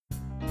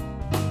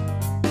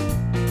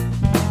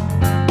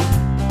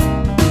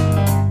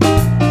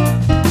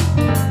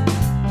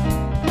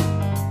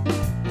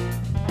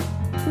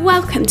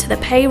Welcome to the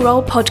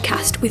Payroll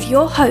podcast with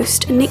your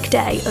host, Nick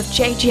Day of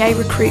JGA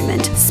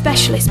Recruitment,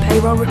 specialist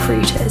payroll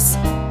recruiters.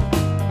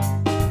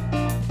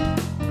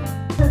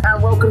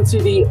 And welcome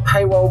to the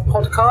Payroll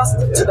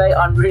podcast. Today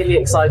I'm really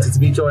excited to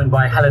be joined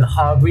by Helen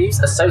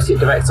Hargreaves, Associate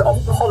Director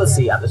of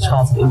Policy at the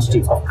Chartered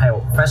Institute of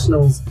Payroll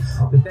Professionals,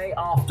 the day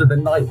after the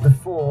night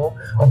before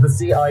of the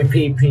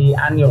CIPP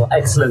Annual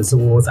Excellence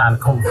Awards and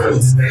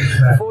Conference.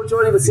 Before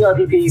joining the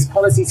CIPP's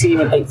policy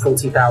team in April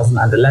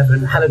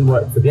 2011, Helen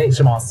worked for the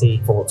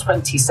HMRC for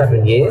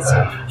 27 years,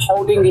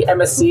 holding the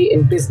MSc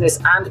in Business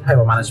and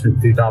Payroll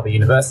Management through Derby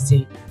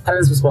University.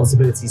 Helen's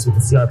responsibilities with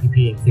the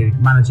CIPP include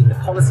managing the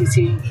policy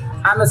team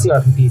and the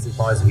CIPP's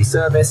advisory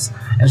service,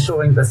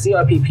 ensuring the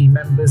CIPP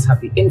members have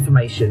the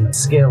information,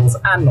 skills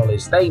and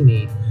knowledge they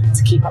need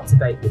to keep up to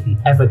date with the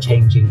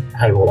ever-changing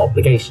payroll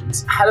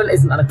obligations. Helen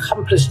is an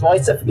accomplished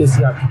writer for the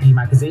CIPP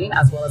magazine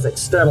as well as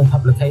external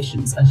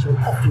publications, and she will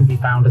often be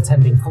found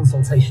attending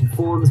consultation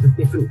forums with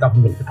different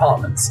government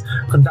departments,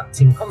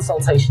 conducting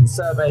consultation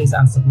surveys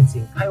and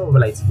submitting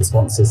payroll-related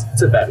responses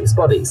to various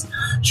bodies.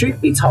 Truth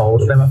be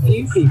told, there are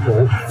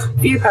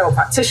few payroll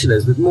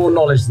practitioners with more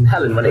knowledge than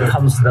Helen when it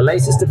comes to the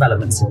latest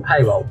developments in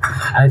payroll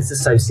and its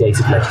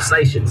associated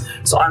legislation.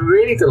 So I'm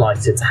really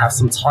delighted to have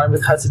some time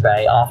with her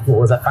today after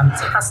what was a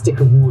fantastic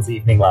awards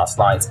evening last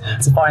night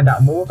to find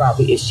out more about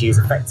the issues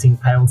affecting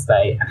payroll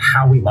today and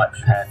how we might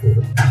prepare for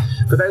them.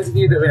 For those of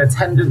you that are in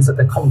attendance at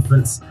the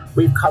conference,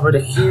 we've covered a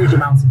huge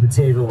amount of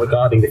material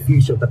regarding the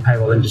future of the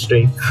payroll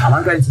industry, and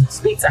I'm going to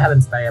speak to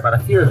Helen today about a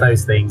few of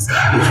those things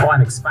and try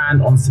and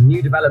expand on some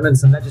new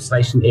developments and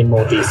legislation in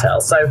more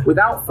detail. So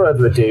without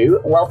further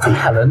ado, welcome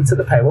Helen to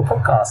the Payroll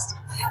podcast.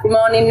 Good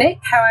morning, Nick.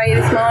 How are you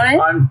this morning?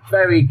 I'm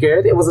very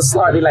good. It was a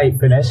slightly late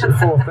finish at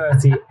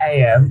 4:30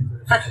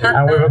 a.m.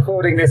 and we're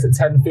recording this at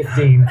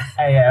 10:15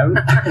 a.m.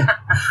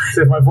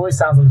 So if my voice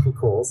sounds a little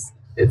coarse,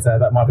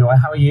 that might be why.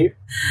 How are you?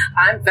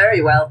 I'm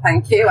very well,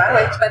 thank you. I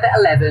went to bed at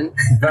 11.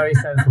 Very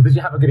sensible. Did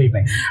you have a good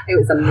evening? It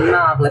was a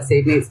marvellous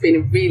evening. It's been a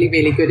really,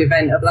 really good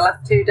event over the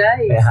last 2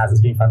 days. It has.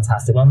 It's been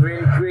fantastic. Well, I'm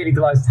really, really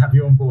delighted to have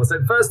you on board.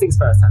 So first things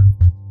first, Helen.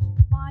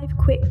 5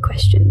 quick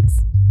questions.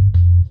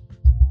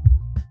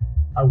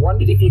 I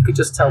wondered if you could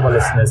just tell my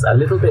listeners a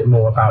little bit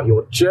more about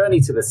your journey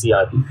to the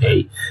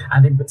CIPP,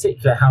 and in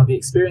particular how the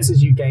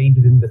experiences you gained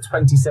within the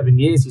 27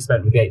 years you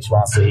spent with the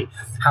HMRC,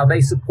 how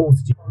they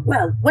supported you.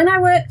 Well, when I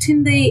worked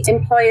in the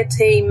employer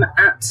team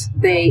at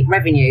the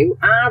Revenue,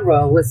 our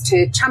role was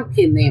to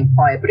champion the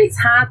employer, but it's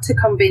hard to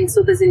convince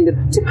others in the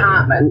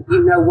department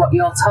you know what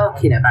you're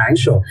talking about.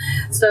 Sure.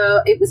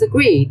 So it was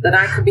agreed that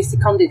I could be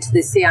seconded to the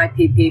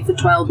CIPP for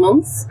 12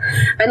 months,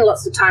 spend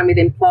lots of time with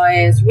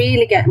employers,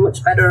 really get a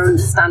much better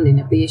understanding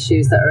of the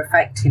issues that are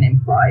affecting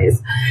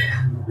employers.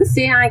 The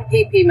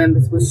CIPP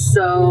members were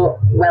so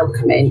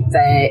welcoming.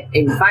 They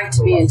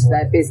invited me into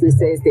their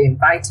businesses, they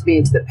invited me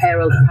into the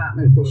payroll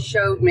department, they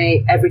showed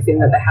me everything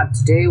that they had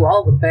to do,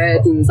 all the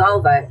burdens,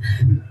 all the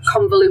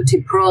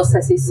convoluted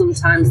processes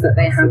sometimes that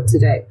they had to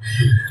do.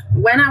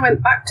 When I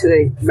went back to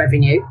the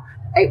Revenue,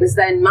 it was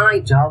then my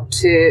job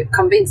to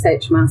convince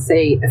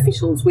HMRC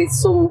officials with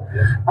some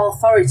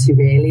authority,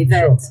 really,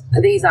 that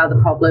these are the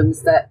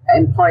problems that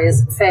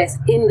employers face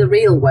in the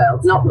real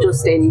world, not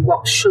just in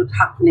what should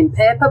happen in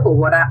paper, but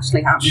what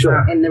actually happens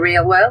out in the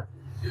real world.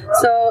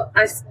 So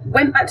I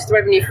went back to the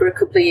Revenue for a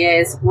couple of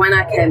years. When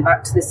I came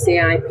back to the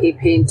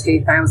CIPP in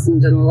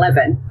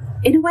 2011,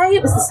 in a way,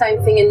 it was the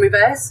same thing in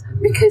reverse,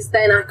 because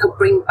then I could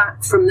bring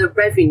back from the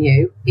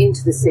Revenue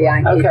into the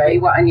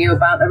CIPP what I knew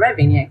about the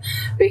Revenue.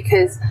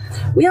 Because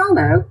we all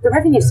know the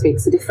Revenue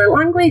speaks a different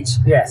language.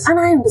 Yes. And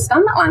I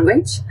understand that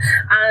language.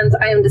 And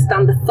I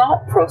understand the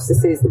thought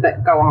processes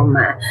that go on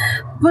there.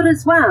 But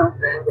as well,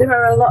 there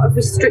are a lot of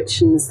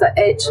restrictions that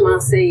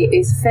HMRC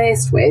is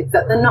faced with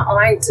that they're not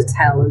allowed to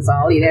tell us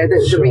all. You know,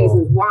 the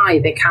reasons why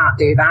they can't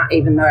do that,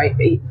 even though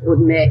it would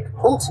make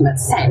ultimate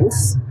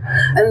sense.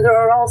 And there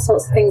are all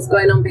sorts of things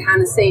going on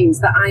behind the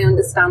scenes that I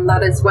understand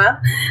that as well.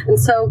 And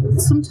so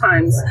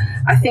sometimes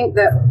I think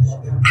that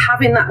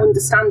having that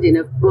understanding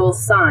of both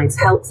sides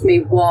helps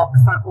me walk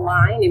that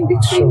line in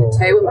between the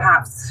two and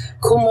perhaps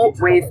come up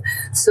with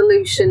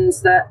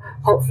solutions that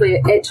hopefully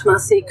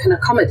HMRC can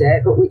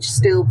accommodate, but which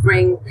still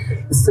bring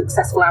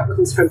successful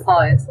outcomes for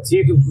employers. So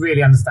you can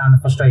really understand the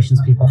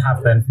frustrations people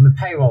have then from the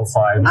payroll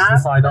side, which is the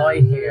side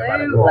I hear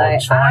about it more,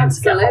 trying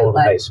to get hold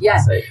of HMRC. Yeah.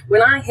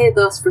 When I hear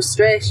those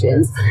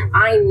frustrations,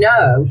 I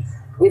know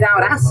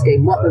without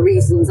asking what the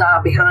reasons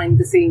are behind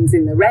the scenes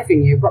in the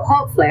Revenue, but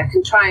hopefully I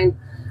can try and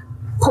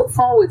put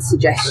forward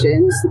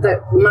suggestions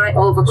that might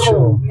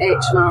overcome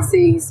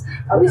HMRC's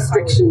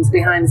restrictions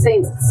behind the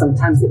scenes.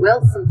 Sometimes it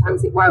will,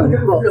 sometimes it won't,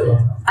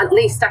 but at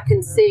least I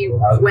can see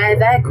where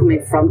they're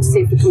coming from to see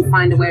if we can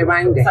find a way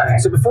around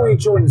it. So before you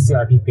joined the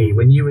CIPP,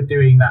 when you were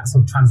doing that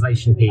sort of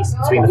translation piece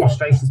between the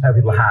frustrations that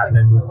people had and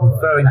then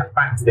referring that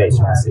back to the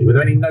HMRC, were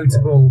there any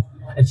notable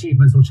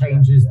achievements or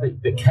changes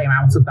that came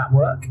out of that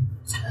work?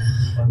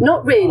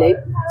 Not really,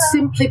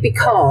 simply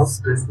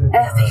because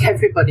I think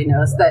everybody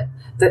knows that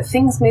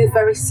things move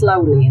very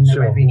slowly in the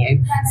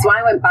Revenue. So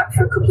I went back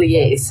for a couple of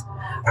years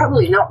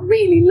probably not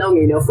really long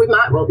enough. We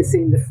might well be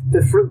seeing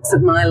the fruits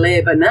of my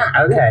labour now.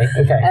 Okay.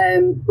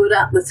 But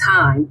at the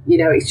time,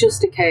 it's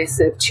just a case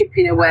of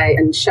chipping away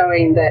and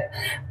showing that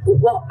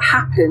what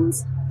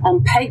happens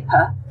on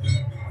paper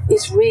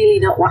is really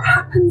not what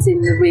happens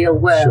in the real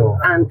world. Sure.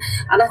 And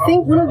I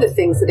think one of the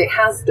things that it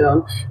has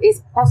done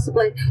is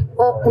possibly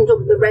opened up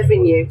the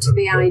revenue to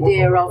the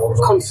idea of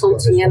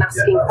consulting and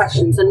asking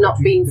questions and not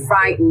being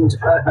frightened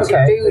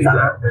to do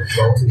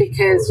that,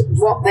 because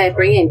what they're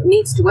bringing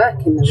needs to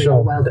work in the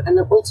real world. And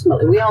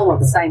ultimately, we all want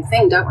the same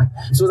thing, don't we?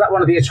 So was that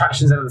one of the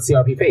attractions of the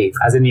CRPP,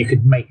 as in you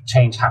could make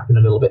change happen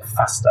a little bit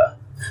faster?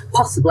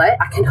 Possibly.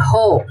 I can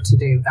hope to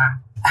do that.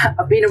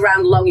 I've been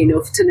around long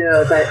enough to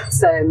know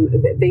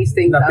that these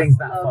things are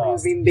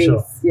slow-moving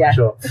beasts.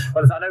 Sure.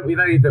 Well, we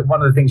know that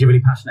one of the things you're really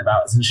passionate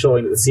about is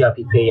ensuring that the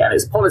CRPP and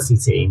its policy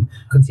team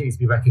continues to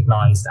be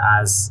recognised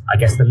as, I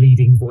guess, the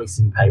leading voice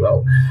in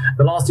payroll.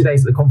 The last 2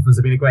 days at the conference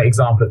have been a great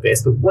example of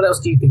this, but what else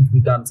do you think can be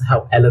done to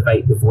help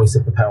elevate the voice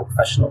of the payroll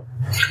professional?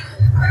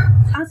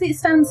 As it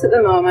stands at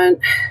the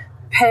moment,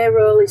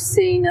 payroll is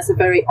seen as a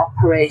very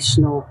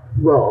operational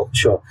role.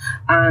 Sure.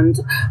 And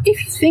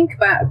if you think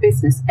about a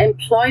business,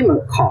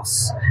 employment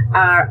costs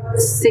are a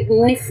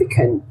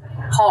significant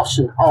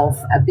portion of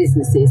a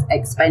business's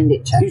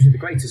expenditure. It's usually the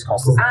greatest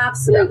cost, isn't it?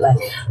 Absolutely.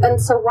 Yeah.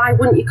 And so why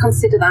wouldn't you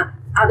consider that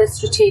at a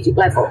strategic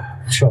level?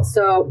 Sure.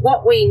 So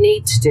what we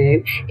need to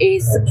do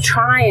is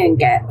try and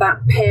get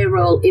that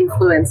payroll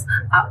influence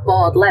at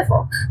board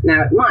level.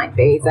 Now, it might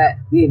be that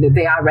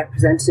they are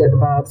represented at the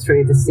board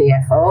through the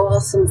CFO or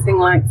something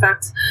like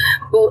that.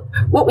 But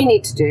what we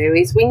need to do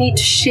is we need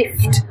to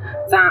shift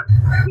that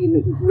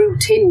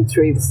route in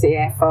through the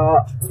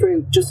CFO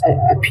through just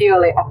a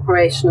purely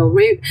operational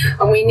route,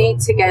 and we need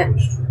to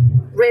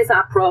raise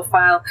our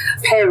profile,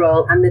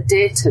 payroll, and the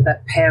data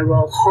that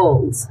payroll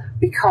holds,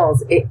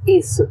 because it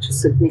is such a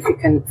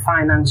significant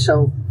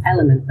financial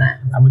element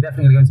there. And we're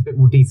definitely going to go into a bit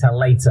more detail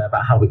later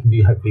about how we can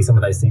do hopefully some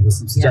of those things with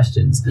some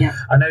suggestions. Yeah.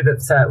 I know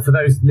that for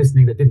those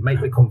listening that didn't make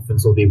the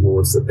conference or the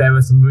awards, there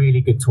were some really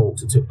good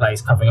talks that took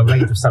place covering a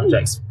range of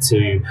subjects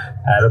to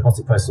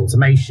robotic process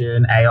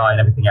automation, AI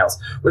and everything else.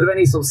 Were there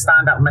any sort of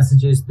standout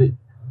messages that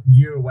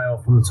you're aware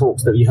of from the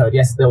talks that you heard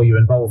yesterday or you're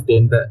involved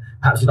in that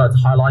perhaps you'd like to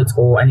highlight,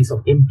 or any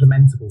sort of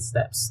implementable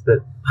steps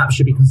that perhaps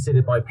should be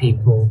considered by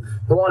people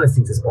who are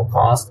listening to this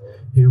podcast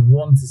who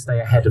want to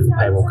stay ahead of the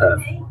payroll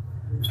curve?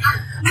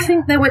 I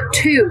think there were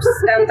two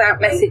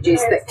standout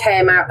messages that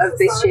came out of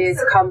this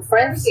year's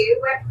conference.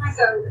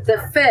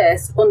 The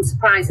first,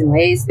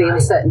 unsurprisingly, is the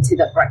uncertainty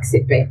that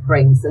Brexit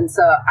brings. And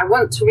so I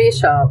want to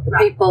reassure the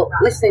people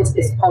listening to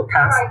this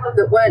podcast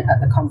that weren't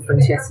at the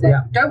conference yesterday,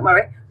 don't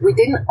worry, we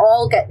didn't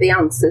all get the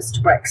answers to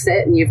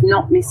Brexit, and you've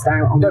not missed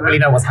out on that. Don't really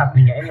know what's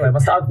happening yet anyway.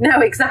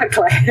 No,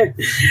 exactly.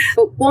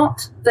 But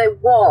what there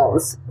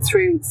was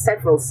through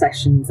several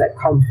sessions at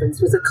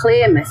conference was a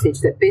clear message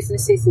that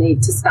businesses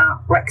need to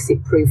start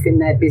Brexit-proofing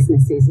their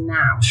businesses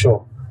now.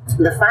 Sure.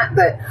 The fact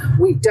that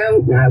we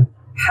don't know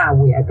how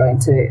we are going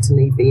to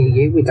leave the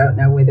EU. We don't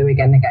know whether we're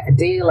going to get a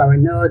deal or a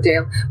no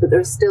deal, but there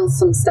are still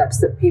some steps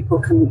that people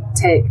can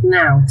take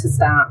now to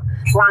start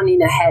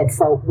planning ahead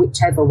for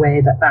whichever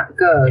way that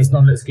goes. It's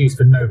not an excuse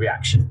for no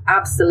reaction.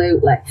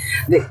 Absolutely.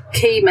 The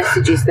key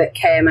messages that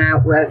came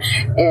out were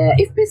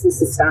if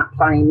businesses start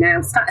planning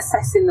now, start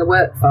assessing the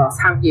workforce.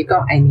 Have you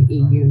got any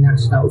EU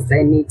nationals?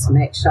 They need to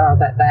make sure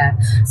that their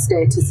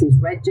status is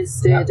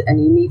registered,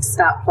 and you need to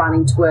start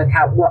planning to work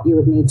out what you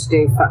would need to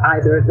do for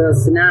either of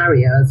those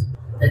scenarios.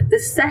 The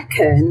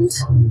second,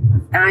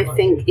 I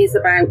think, is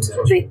about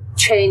the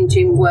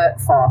changing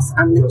workforce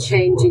and the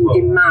changing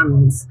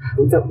demands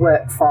that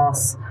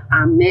workforce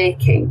are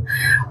making.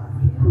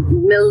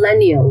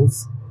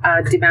 Millennials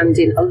are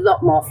demanding a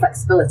lot more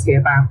flexibility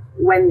about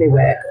when they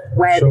work,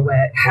 where they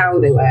work, how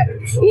they work,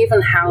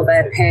 even how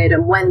they're paid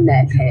and when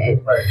they're paid.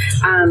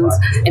 And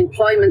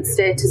employment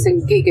status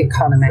and gig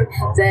economy,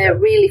 they're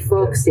really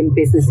focusing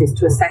businesses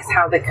to assess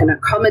how they can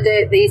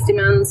accommodate these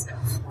demands.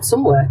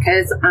 Some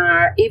workers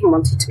are even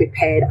wanting to be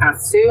paid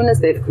as soon as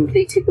they've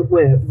completed the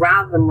work,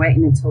 rather than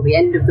waiting until the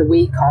end of the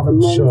week or the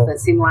month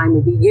that's in line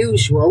with the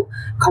usual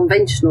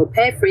conventional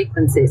pay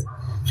frequencies.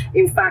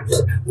 In fact,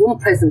 one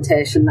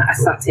presentation that I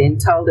sat in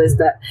told us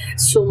that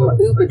some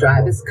Uber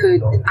drivers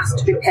could ask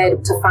to be paid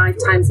up to 5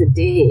 times a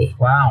day.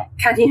 Wow.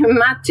 Can you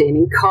imagine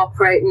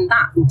incorporating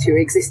that into your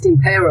existing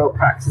payroll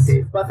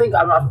practices? Well, I think,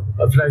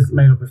 for those who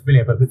may not be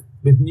familiar, but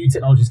with new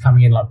technologies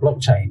coming in like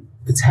blockchain,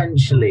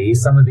 potentially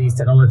some of these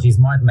technologies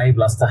might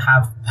enable us to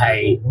have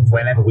pay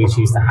whenever we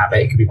choose to have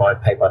it. It could be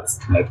paid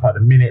by the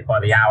minute, by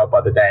the hour,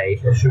 by the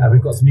day.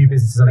 We've got some new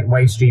businesses on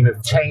Wagestream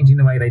of changing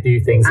the way they do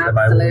things at the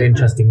moment. An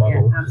interesting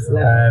model. Yeah,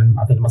 absolutely.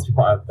 I think it must be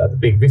quite a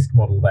big risk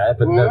model there,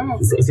 but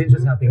it's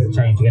interesting how things are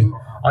changing. And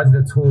I did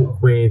a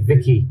talk with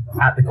Vicky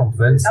at the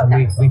conference, and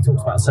we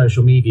talked about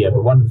social media,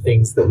 but one of the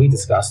things that we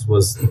discussed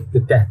was the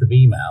death of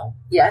email.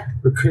 Yeah.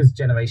 Because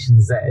Generation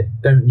Z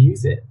don't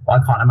use it. I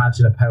can't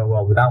imagine a payroll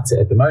world without it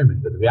at the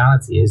moment, but the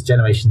reality is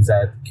Generation Z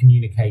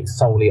communicates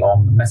solely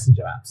on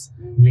messenger apps,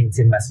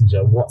 LinkedIn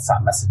Messenger,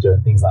 WhatsApp Messenger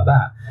and things like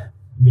that.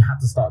 we have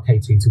to start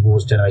catering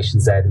towards Generation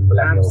Z and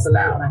millennials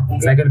now.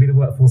 So they're going to be the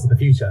workforce of the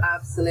future.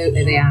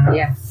 Absolutely, they are,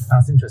 yes.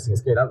 That's interesting.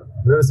 It's good.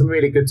 There were some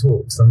really good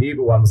talks, and the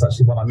Uber one was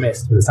actually one I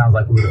missed, but it sounds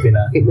like it would have been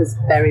It was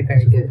very,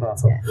 very good.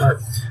 Yeah.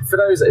 For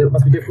those, it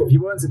must be difficult. If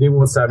you weren't at the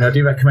awards ceremony, I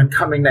do recommend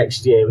coming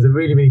next year. It was a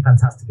really, really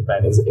fantastic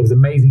event. It was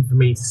amazing for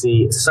me to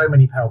see so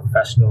many payroll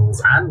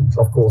professionals and,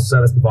 of course,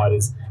 service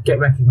providers get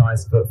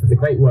recognised for the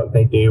great work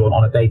they do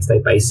on a day-to-day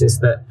basis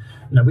that,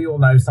 we all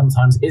know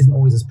sometimes isn't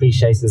always as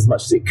appreciated as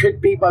much as it could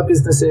be by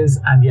businesses,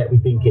 and yet we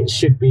think it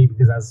should be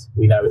because, as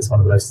we know, it's one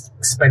of the most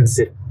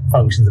expensive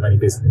functions of any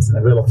business, and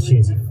a real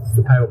opportunity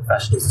for payroll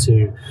professionals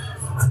to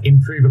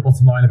improve the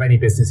bottom line of any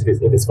business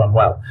if it's run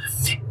well.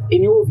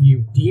 In your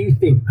view, do you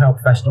think payroll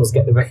professionals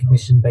get the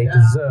recognition they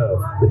deserve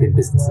within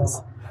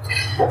businesses?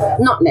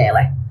 Not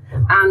nearly.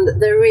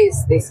 And there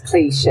is this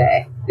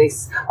cliche,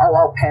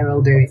 all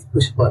payroll do is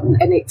push a button,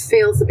 and it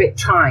feels a bit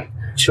trite.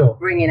 Sure.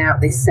 Bringing out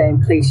this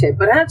same cliche,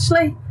 but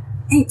actually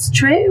it's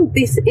true.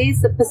 This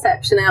is the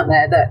perception out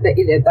there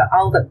that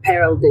all that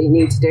payroll do you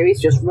need to do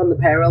is just run the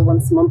payroll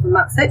once a month and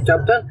that's it,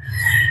 job done.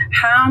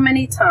 How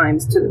many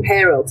times do the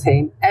payroll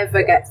team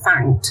ever get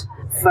thanked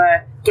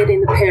for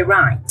getting the pay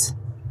right?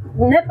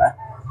 Never.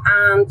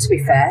 And to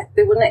be fair,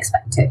 they wouldn't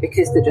expect it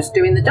because they're just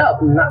doing the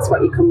job, and that's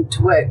what you come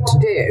to work to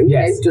do.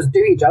 Yes. Just do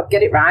your job,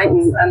 get it right,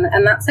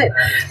 and that's it.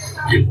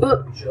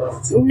 But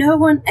no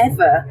one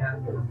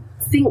ever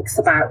thinks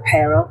about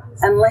payroll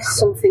unless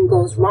something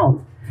goes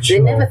wrong. Sure.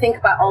 They never think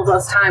about all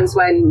those times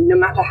when, no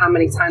matter how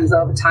many times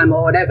overtime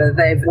or whatever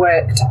they've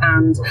worked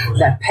and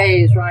their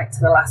pay is right to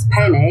the last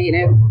penny,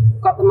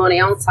 got the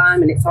money on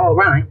time and it's all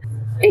right.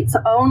 It's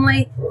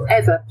only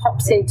ever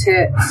pops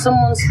into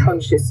someone's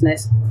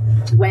consciousness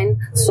when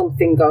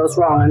something goes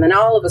wrong, and then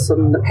all of a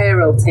sudden the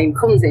payroll team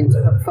comes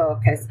into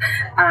focus,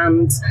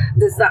 and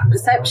there's that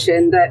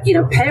perception that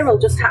payroll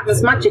just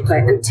happens magically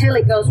until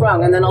it goes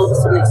wrong, and then all of a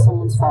sudden it's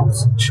someone's fault.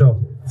 Sure.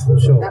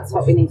 That's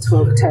what we need to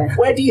overturn.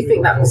 Where do you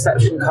think that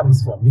perception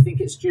comes from? Do you think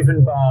it's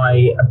driven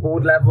by a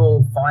board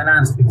level,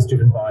 finance? Do you think it's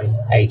driven by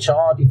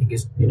HR? Do you think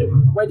it's,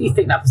 where do you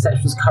think that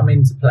perception's come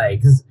into play?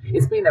 Because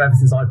it's been there ever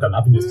since I've been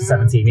doing this for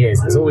 17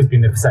 years. There's always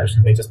been the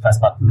perception that they just press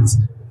buttons.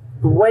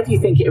 Where do you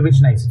think it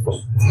originated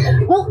from?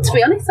 Well, to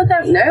be honest, I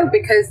don't know,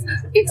 because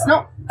it's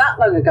not that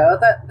long ago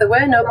that there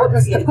were no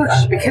buttons to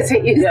push, because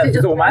it used to just...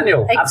 it's all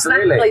manual.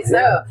 Exactly. Absolutely.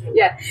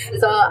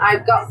 So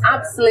I've got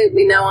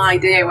absolutely no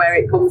idea where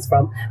it comes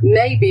from.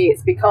 Maybe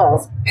it's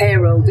because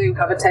payroll do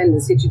have a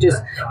tendency to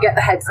just get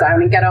the heads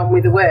down and get on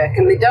with the work,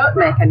 and they don't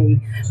make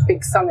any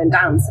big song and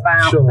dance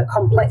about the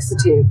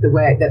complexity of the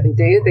work that they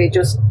do. They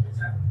just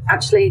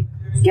actually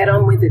get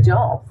on with the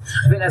job.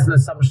 I think there's an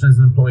assumption as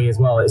an employee as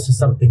well. It's just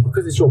something,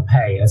 because it's your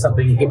pay, and it's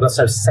something people are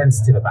so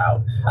sensitive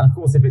about. And of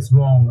course, if it's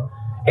wrong,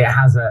 it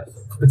has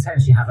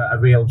potentially have a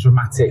real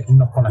dramatic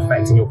knock-on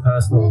effect in your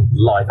personal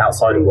life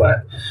outside of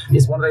work.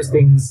 It's one of those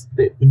things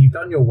that when you've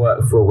done your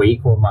work for a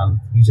week or a month,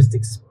 you just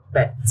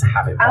expect to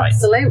have it right.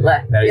 Absolutely.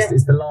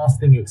 It's the last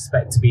thing you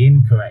expect to be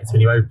incorrect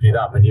when you open it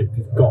up and you've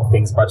got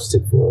things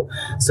budgeted for.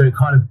 So it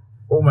kind of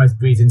almost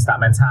breeds into that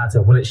mentality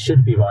of, well, it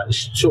should be right.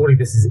 Surely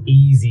this is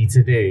easy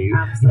to do.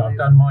 I've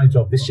done my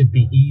job. This should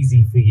be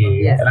easy for you.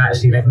 Yes. And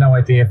actually, they've no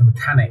idea of the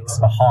mechanics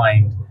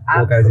behind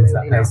what goes into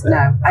that place there.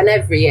 No, and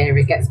every year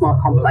it gets more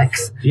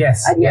complex.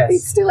 Yes, and yet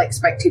it's still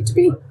expected to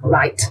be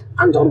right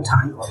and on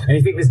time. And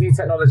you think this new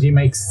technology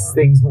makes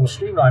things more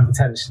streamlined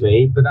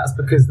potentially, but that's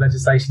because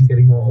legislation is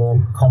getting more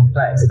and more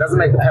complex. It doesn't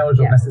make the payroll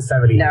job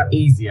necessarily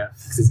easier,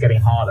 because it's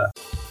getting harder.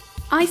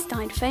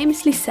 Einstein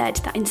famously said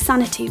that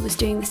insanity was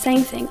doing the same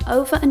thing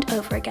over and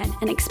over again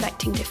and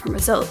expecting different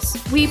results.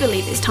 We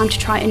believe it's time to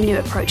try a new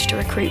approach to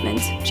recruitment.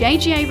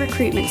 JGA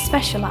Recruitment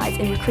specialise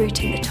in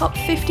recruiting the top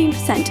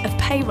 15% of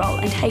payroll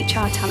and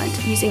HR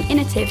talent using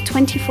innovative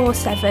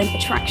 24/7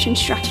 attraction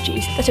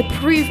strategies that are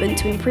proven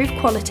to improve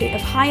quality of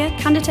hire,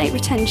 candidate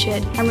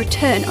retention and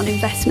return on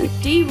investment.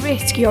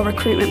 De-risk your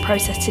recruitment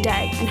process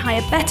today and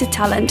hire better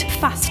talent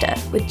faster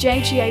with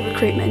JGA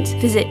Recruitment.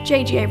 Visit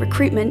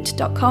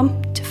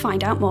jgarecruitment.com to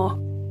find out more.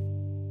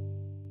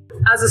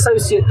 As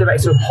Associate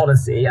Director of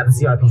Policy at the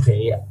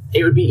CIPP,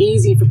 it would be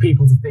easy for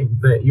people to think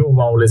that your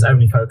role is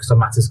only focused on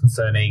matters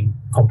concerning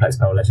complex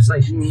payroll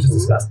legislation, which we just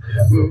discussed.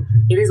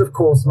 It is, of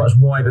course, much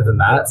wider than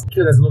that.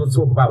 There's a lot of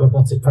talk about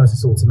robotic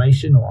process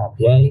automation, or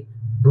RPA,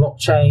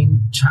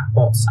 blockchain,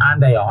 chatbots,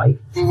 and AI.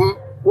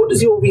 What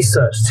does your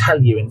research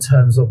tell you in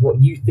terms of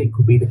what you think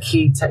will be the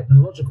key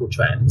technological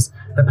trends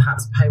that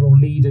perhaps payroll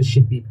leaders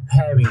should be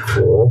preparing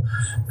for,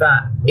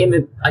 that in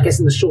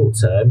the short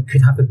term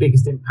could have the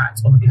biggest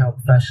impact on the payroll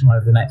professional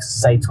over the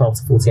next, say, 12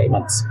 to 48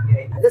 months?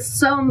 There's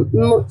so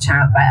much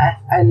out there,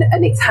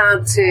 and it's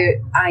hard to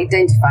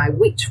identify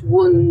which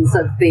ones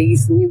of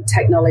these new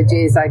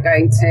technologies are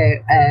going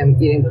to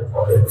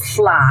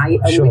fly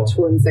and which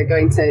ones are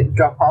going to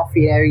drop off.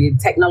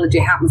 Technology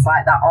happens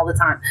like that all the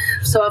time.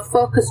 So I've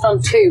focused on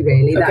two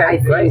really that I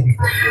think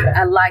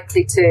are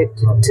likely to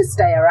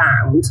stay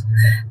around.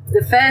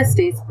 The first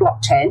is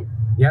blockchain,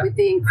 with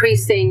the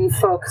increasing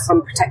focus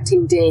on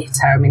protecting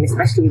data, I mean,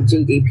 especially with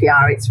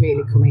GDPR, it's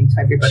really come into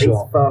everybody's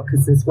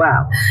focus as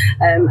well.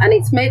 And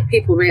it's made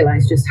people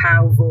realise just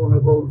how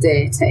vulnerable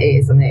data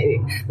is. And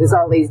there's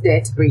all these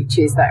data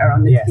breaches that are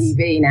on the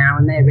TV now,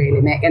 and they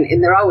really make,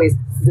 and they're always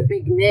the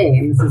big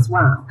names as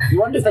well. You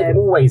wonder if there's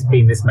always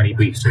been this many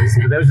breaches,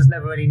 but there was just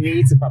never any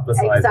need to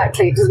publicise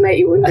Exactly, it does make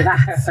you wonder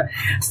that.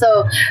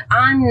 So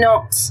I'm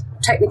not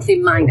technically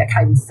minded, I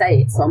can't even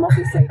say it, so I'm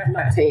obviously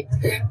not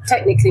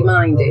technically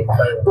minded,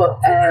 but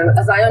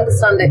as I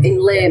understand it in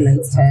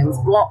layman's terms,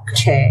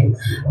 blockchain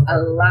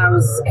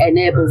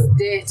enables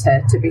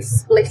data to be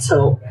split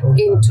up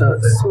into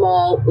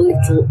small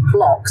little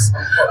blocks,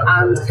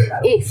 and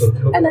if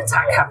an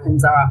attack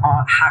happens or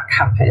a hack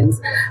happens,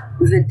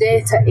 the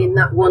data in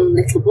that one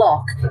little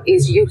block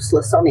is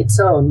useless on its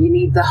own. You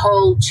need the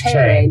whole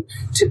chain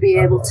to be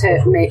able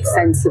to make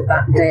sense of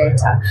that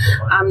data,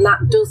 and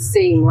that does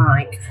seem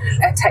like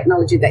a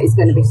technology that is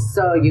going to be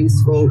so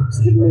useful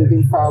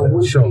moving forward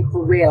once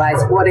people realise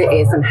what it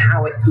is and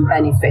how it can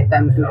benefit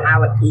them and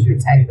how it can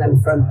protect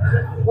them from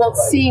what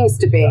seems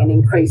to be an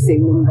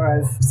increasing number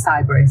of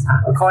cyber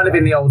attacks. Kind of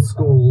in the old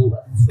school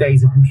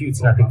days of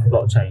computing, I think, for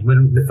blockchain,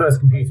 when the first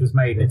computer was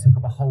made and it took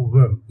up a whole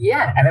room.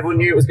 Yeah. And everyone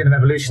knew it was going to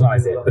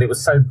revolutionise it, but it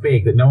was so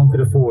big that no one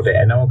could afford it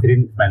and no one could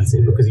implement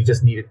it because you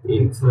just needed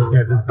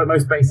the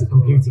most basic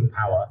computing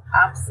power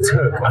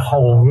took a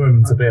whole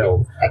room to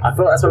build. I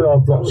thought that's why we are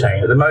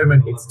blockchain. At the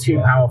moment, it's too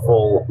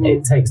powerful,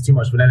 it takes too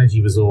much of an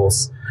energy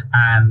resource,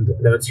 and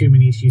there are too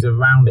many issues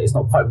around it. It's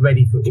not quite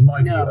ready for, in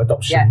my view,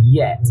 adoption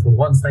yet. But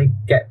once they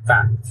get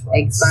that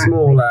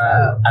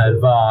smaller and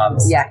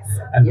advanced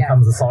and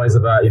becomes the size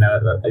of a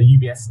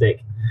UBS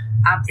stick,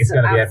 it's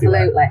going to be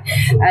everywhere.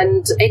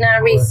 And in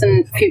our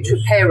recent Future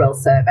of Payroll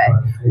survey,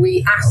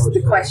 we asked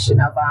the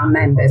question of our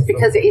members,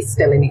 because it is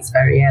still in its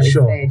very early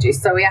stages,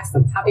 so we asked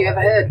them, have you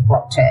ever heard of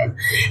blockchain?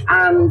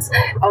 And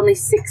only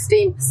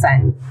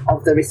 16%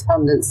 of the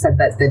respondents said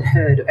that they'd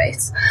heard of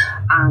it,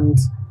 and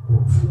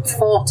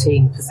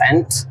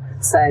 14%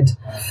 said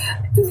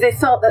they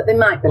thought that they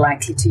might be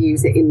likely to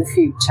use it in the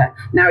future.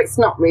 Now, it's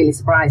not really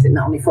surprising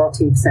that only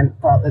 14%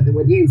 thought that they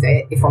would use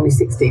it if only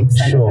 16%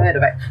 had heard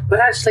of it.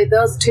 But actually,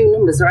 those two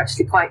numbers are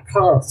actually quite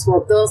close.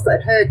 Well, those that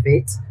had heard of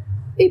it,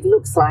 it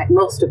looks like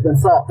most of them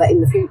thought that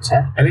in the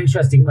future. An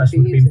interesting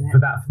question would be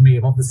for me,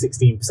 of the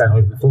 16% or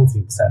even the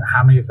 14%,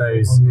 how many of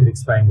those could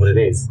explain what it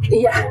is?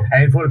 Yeah.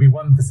 And it'd probably be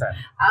 1%.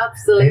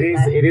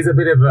 Absolutely. It is a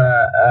bit of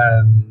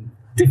a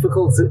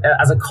difficult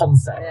as a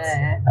concept.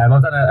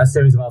 I've done a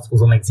series of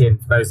articles on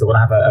LinkedIn for those that want to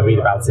have a read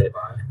about it.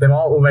 There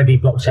are already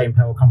blockchain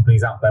payroll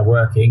companies out there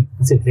working,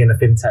 particularly in the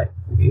fintech,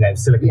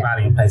 Silicon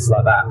Valley and places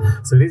like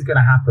that. So it is going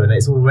to happen.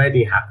 It's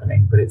already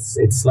happening, but it's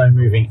slow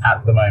moving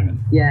at the moment.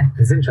 Yeah,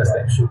 it's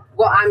interesting.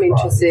 What I'm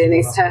interested in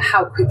is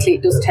how quickly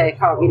it does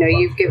take off.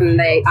 You've given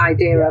the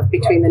idea of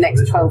between the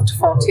next 12 to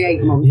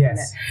 48 months.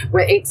 Yes.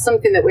 It's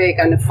something that we're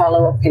going to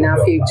follow up in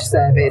our future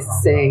surveys to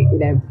see,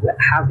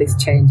 how this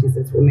changes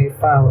as we move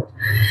forward.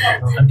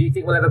 And do you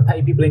think we'll ever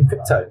pay people in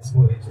crypto?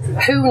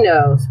 Who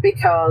knows?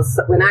 Because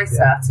when I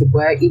started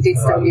work, you did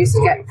still used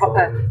to get a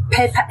proper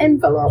paper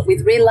envelope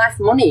with real life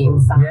money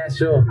inside. Yeah,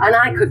 sure. And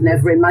I could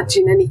never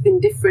imagine anything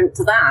different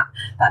to that.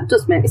 That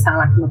does make me sound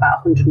like I'm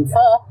about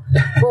 104.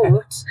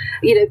 But,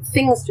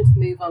 things just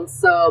move on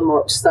so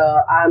much,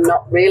 so I'm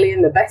not really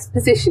in the best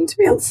position to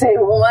be able to say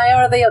one way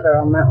or the other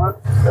on that one.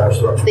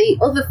 The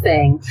other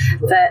thing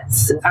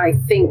that I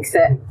think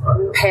that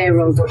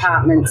payroll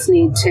departments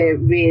need to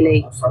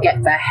really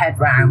get their head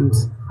round,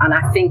 and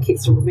I think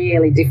it's a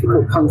really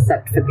difficult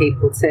concept for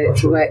people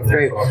to work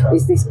through,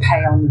 is this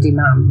pay on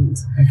demand.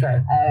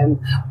 Okay.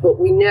 But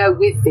we know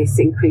with this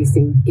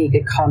increasing gig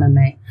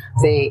economy,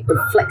 the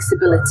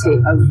flexibility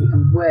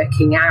of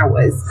working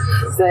hours,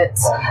 that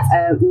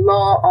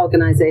more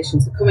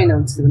organisations are coming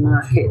onto the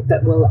market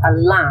that will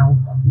allow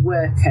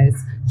workers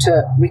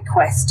to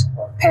request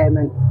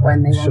payment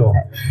when they want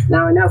it.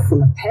 Now, I know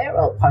from a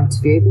payroll point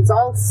of view, there's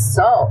all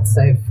sorts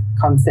of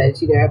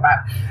concerns,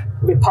 about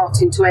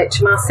reporting to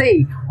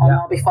HMRC on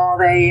or before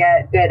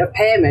the date of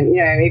payment.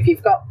 If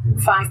you've got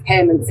 5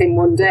 payments in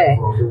one day,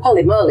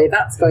 holy moly,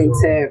 that's going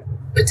to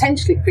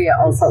potentially create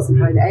all sorts of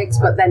headaches,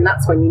 but then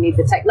that's when you need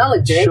the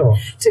technology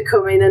to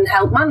come in and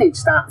help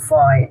manage that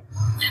for you.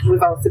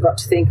 We've also got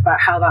to think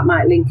about how that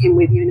might link in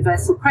with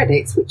universal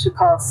credits, which of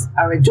course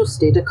are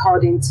adjusted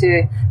according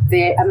to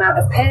the amount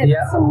of pay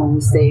that someone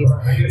receives.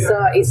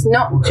 So it's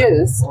not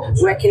just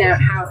working out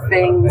how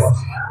things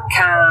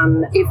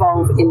can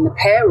evolve in the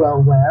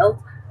payroll world.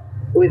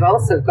 We've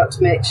also got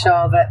to make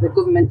sure that the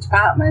government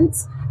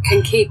departments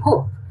can keep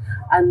up,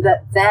 and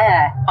that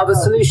are the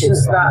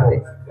solutions to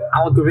that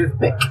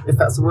algorithmic, if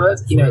that's a word?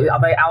 Are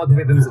they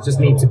algorithms that just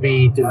need to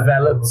be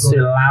developed to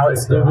allow it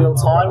to do real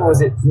time, or is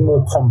it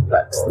more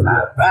complex than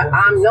that?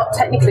 I'm not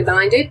technically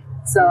minded,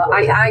 so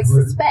I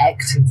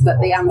suspect that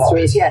the answer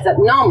is yes. That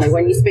normally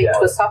when you speak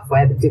to a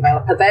software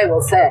developer, they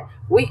will say,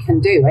 we can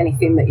do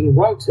anything that you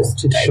want us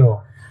to do.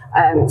 Sure.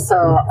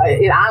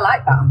 I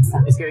like that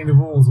answer. It's getting the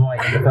rules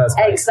right in the first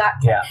place.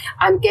 Exactly. Yeah.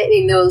 And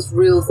getting those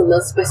rules and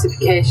those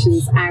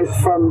specifications out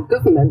from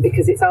government,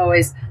 because it's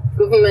always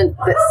government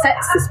that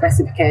sets the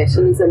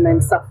specifications and then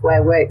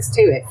software works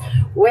to it.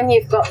 When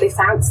you've got this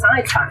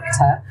outside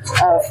factor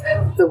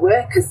of the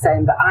workers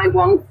saying that I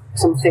want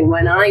something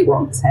when I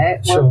want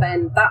it, well,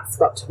 then that's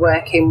got to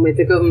work in with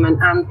the government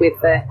and with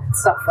the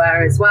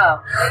software as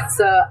well.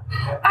 So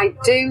I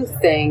do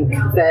think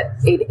that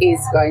it is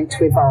going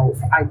to evolve.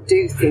 I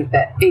do think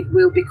that it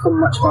will become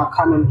much more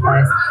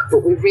commonplace,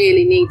 but we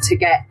really need to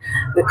get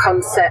the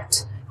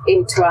concept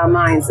into our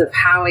minds of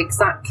how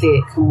exactly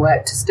it can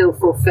work to still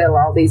fulfil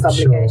all these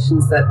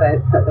obligations that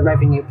the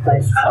revenue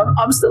places.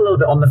 I'm still a little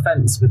bit on the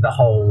fence with the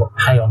whole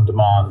pay on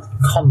demand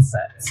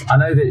concept. I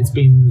know that it's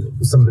been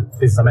some of the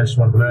business, I mentioned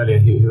one of them earlier,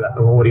 who are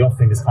already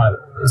offering this kind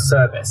of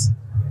service.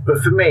 But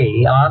for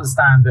me, I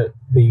understand that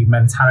the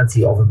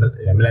mentality of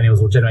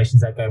millennials or Generation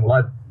Z going, well,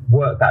 I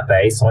work that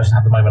day, so I should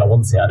have the moment I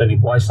want it.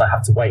 Why should I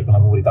have to wait when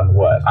I've already done the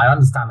work? I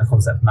understand the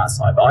concept from that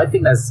side, but I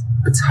think there's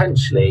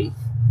potentially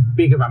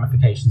bigger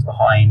ramifications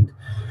behind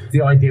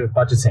the idea of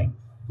budgeting.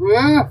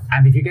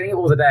 And if you're getting it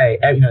all the day,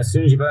 as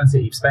soon as you've earned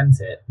it, you've spent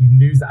it, you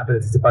lose that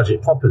ability to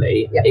budget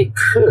properly. Yep. It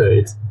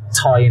could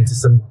tie into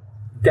some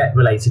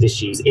debt-related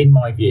issues, in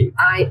my view.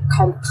 I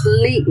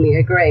completely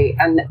agree,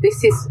 and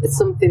this is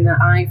something that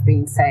I've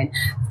been saying.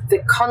 The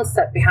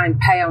concept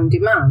behind pay on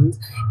demand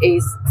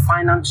is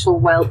financial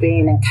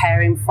well-being and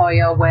caring for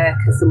your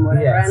workers and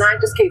whatever. Yes. And I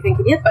just keep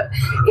thinking, but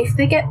if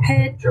they get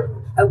paid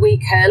a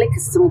week early,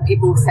 because some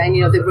people were saying,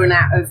 they run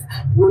out of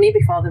money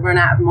before they run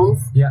out of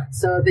month,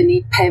 so they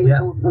need payment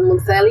a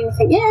month early. And you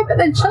think, but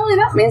then surely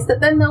that means that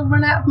then they'll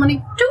run out of money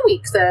 2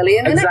 weeks early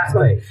in the next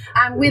month.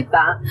 And with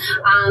that,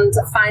 and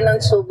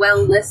financial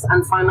wellness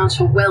and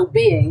financial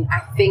well-being,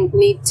 I think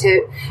need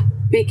to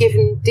be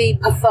given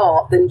deeper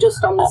thought than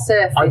just on the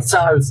surface.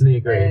 I totally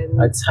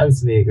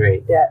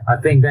agree. Yeah. I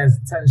think there's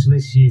potential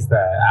issues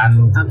there,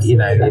 and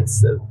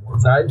it's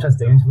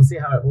interesting. We'll see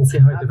how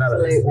it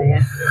develops.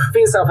 Yeah. For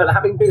yourself,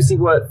 having previously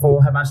worked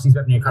for Her Majesty's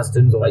Revenue and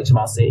Customs or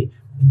HMRC,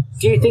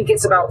 do you think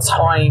it's about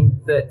time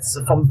that,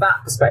 from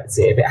that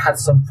perspective, it had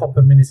some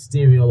proper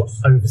ministerial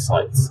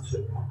oversight?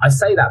 I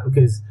say that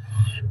because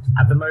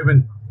at the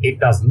moment it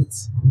doesn't,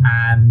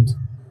 and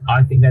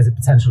I think there's a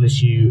potential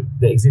issue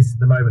that exists at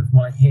the moment from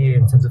what I hear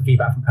in terms of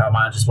feedback from payroll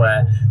managers,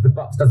 where the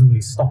buck doesn't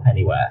really stop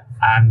anywhere,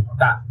 and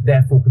that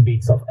therefore can be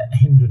sort of a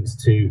hindrance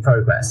to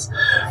progress.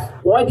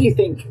 Why do you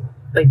think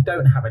they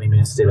don't have any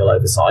ministerial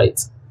oversight?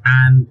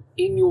 And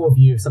in your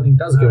view, if something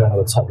does go wrong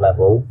at the top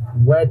level,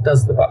 where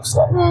does the buck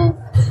stop?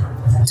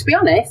 To be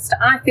honest,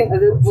 I think that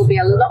there will be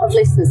a lot of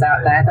listeners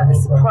out there that are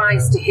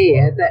surprised to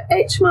hear that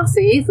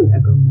HMRC isn't a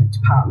government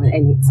department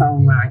in its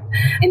own right,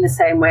 in the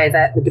same way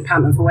that the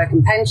Department for Work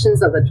and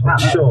Pensions or the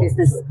Department for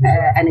Business,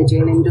 Energy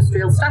and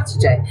Industrial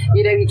Strategy,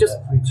 you just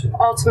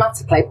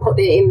automatically put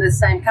it in the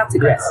same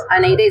category,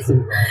 and it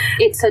isn't.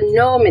 It's a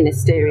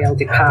no-ministerial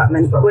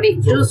department, but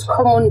it does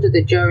come under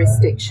the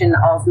jurisdiction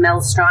of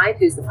Mel Stride,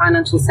 who's the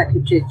Financial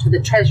Secretary to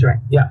the Treasury.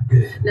 Yeah.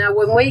 Now,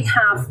 when we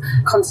have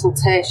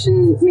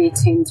consultation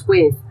meetings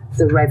with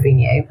the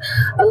revenue,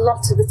 a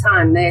lot of the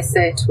time they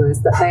say to us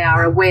that they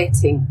are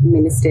awaiting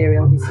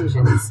ministerial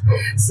decisions.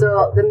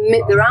 So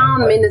there are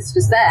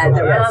ministers there,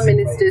 are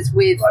ministers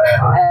with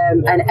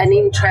an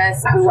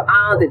interest who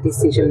are the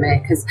decision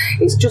makers.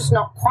 It's just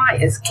not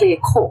quite as clear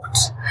cut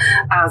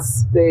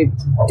as the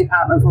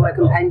Department for Work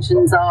and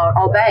Pensions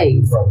or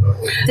BAYS.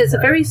 There's a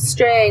very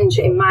strange,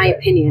 in my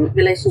opinion,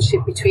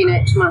 relationship between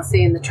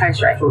HMRC and the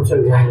Treasury,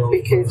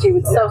 because you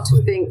would sort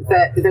of think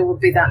that there would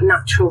be that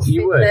natural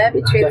fit there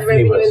between the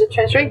revenue and the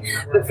Treasury,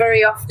 but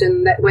very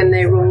often that when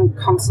they run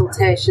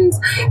consultations,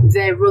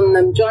 they run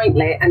them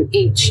jointly, and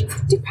each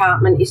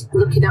department is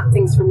looking at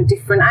things from a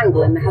different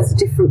angle and has a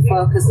different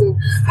focus, and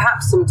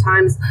perhaps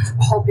sometimes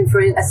hoping for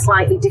a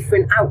slightly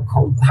different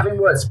outcome. Having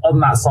worked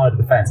on that side of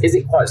the fence, is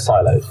it quite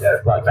siloed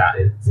like that?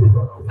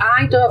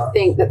 I don't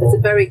think that there's a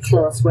very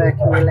close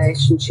working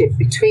relationship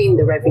between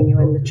the revenue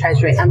and the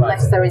Treasury,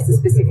 unless there is a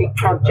specific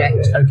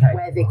project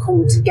where they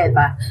come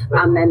together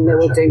and then they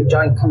will do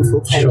joint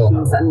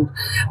consultations.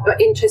 But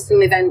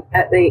interestingly, then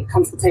at the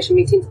consultation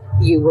meetings,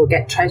 you will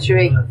get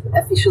Treasury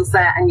officials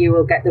there and you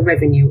will get the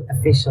revenue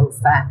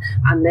officials there,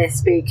 and they're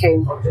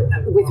speaking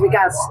with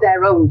regards to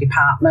their own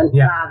department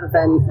rather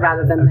than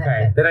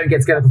they don't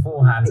get together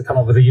beforehand to come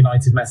up with a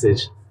united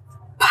message.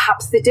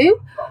 Perhaps they do.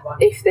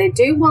 If they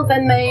do, well,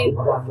 then they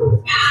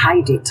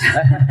hide it.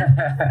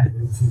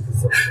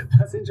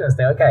 That's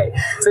interesting. Okay.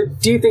 So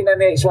do you think then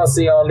the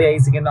HMRC are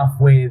liaising enough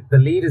with the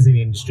leaders in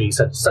the industry,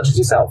 such as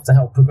yourself, to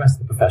help progress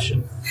the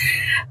profession?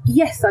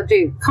 Yes, I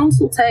do.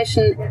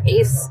 Consultation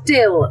is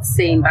still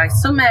seen by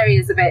some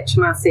areas of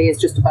HMRC as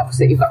just a box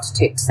that you've got to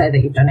tick to say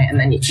that you've done it, and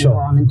then you can go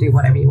on and do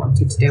whatever you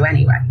wanted to do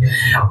anyway.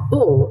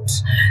 But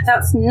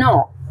that's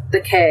not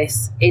the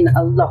case in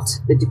a lot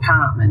of the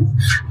department,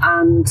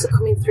 and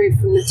coming through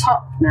from the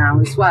top now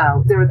as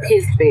well, there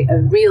appears to be a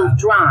real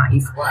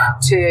drive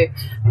to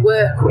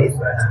work with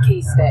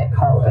key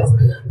stakeholders.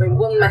 I mean,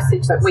 one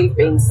message that we've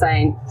been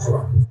saying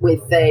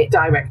with the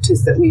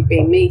directors that we've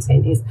been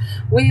meeting is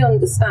we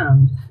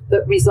understand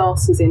that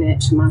resources in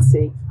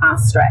HMRC are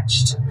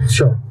stretched.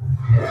 Sure.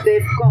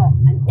 They've got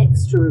an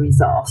extra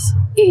resource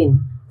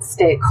in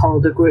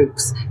stakeholder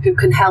groups who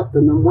can help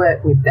them and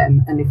work with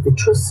them, and if they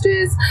trust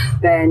us,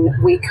 then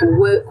we can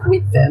work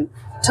with them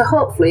to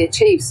hopefully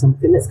achieve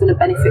something that's going to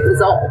benefit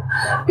us all.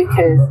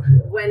 Because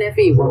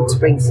whenever you want to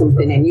bring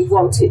something in, you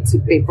want it to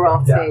be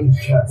brought in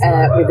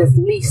with as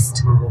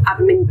least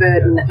admin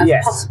burden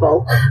as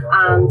possible,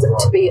 and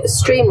to be as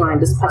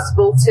streamlined as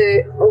possible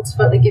to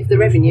ultimately give the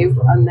revenue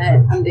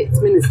and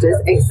its ministers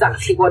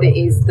exactly what it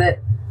is that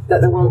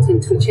they're wanting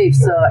to achieve.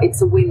 So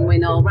it's a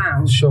win-win all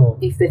round. Sure.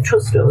 If they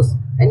trust us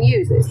and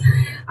use it.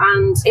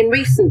 And in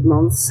recent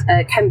months,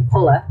 Ken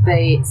Puller,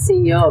 the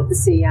CEO of the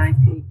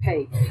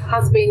CIPP,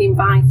 has been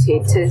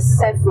invited to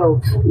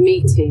several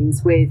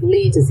meetings with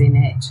leaders in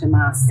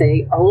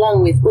HMRC,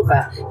 along with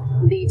other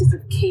leaders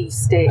of key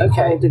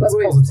stakeholder that's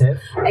groups.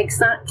 Positive.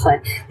 Exactly.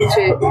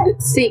 To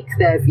seek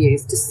their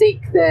views, to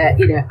seek their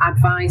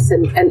advice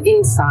and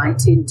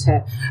insight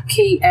into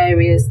key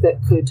areas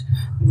that could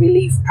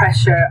relieve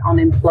pressure on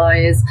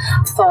employers,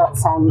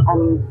 thoughts on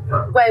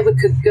where we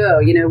could go,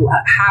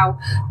 how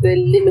the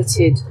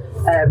limited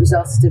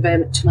resources of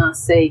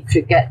HMRC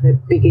could get the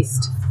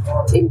biggest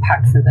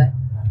impact for the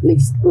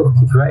least book,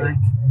 if you like.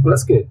 Well,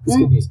 that's good. That's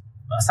good news.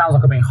 It sounds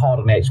like I'm being hard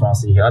on the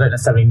HMRC here. I don't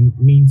necessarily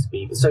mean to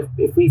be. But so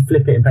if we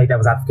flip it and play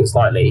devil's advocate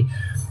slightly,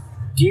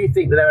 do you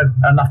think that there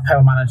are enough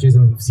payroll managers,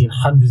 and we've seen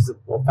hundreds of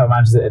payroll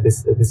managers at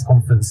this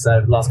conference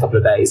the last couple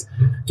of days,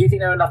 do you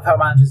think there are enough payroll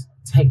managers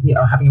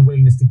having a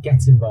willingness to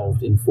get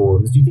involved in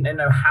forums? Do you think they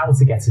know how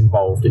to get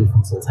involved in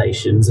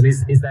consultations? And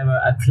is there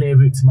a clear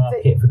route to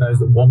market for those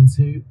that want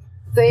to?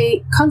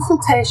 The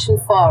consultation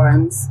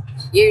forums,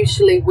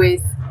 usually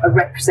with a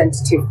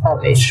representative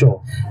body.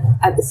 Sure.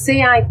 At the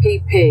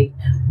CIPP,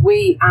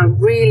 we are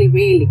really,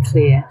 really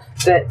clear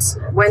that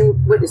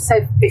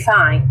if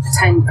I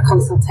attend a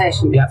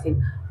consultation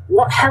meeting,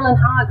 what Helen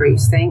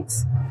Hargreaves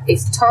thinks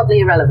is totally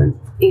irrelevant.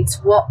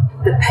 It's what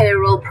the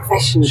payroll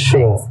profession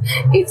thinks.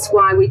 It's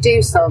why we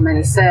do so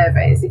many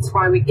surveys. It's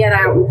why we get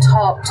out and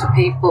talk to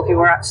people who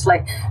are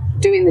actually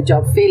doing the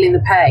job, feeling the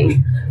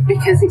pain,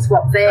 because it's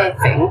what they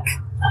think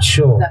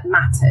that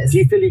matters. Do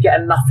you feel you get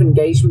enough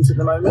engagement at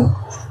the moment?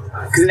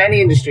 Because in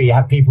any industry, you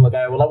have people that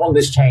go, well, I want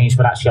this change,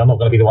 but actually I'm not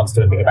going to be the one to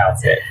do anything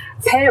about it.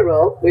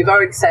 Payroll, we've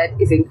already said,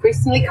 is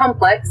increasingly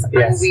complex,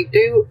 and we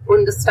do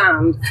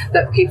understand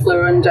that people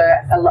are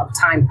under a lot of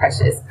time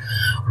pressures.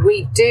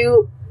 We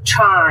do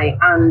try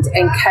and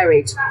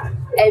encourage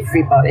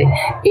everybody,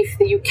 if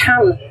you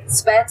can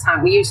spare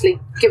time, we usually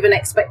give an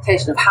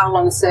expectation of how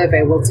long a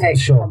survey will take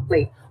to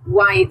complete.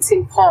 Why it's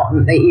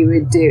important that you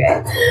would do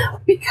it,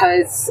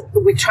 because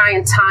we try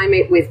and time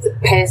it with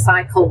pay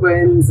cycle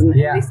runs and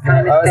this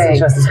kind of thing.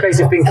 That's interesting. It's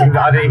crazy thinking that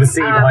I didn't even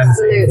see behind the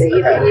scenes.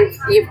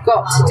 Absolutely, you've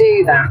got to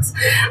do that,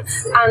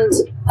 and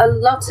a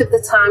lot of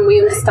the time we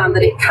understand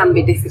that it can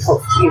be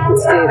difficult for people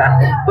to do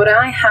that, but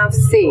I have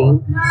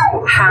seen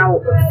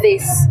how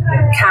this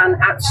can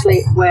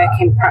actually work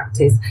in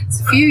practice.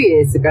 It's a few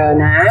years ago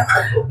now.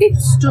 It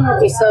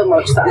stunned me so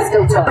much that I'm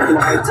still talking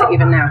about it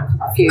even now,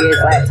 a few years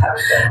later.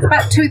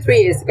 About 2 or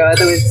 3 years ago,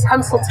 there was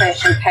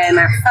consultation fell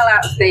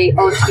out of the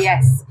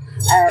OTS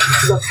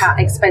to look at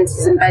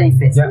expenses and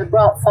benefits, and they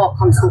brought 4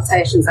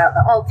 consultations out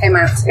that all came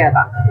out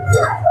together.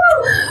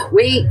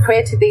 We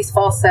created these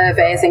 4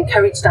 surveys,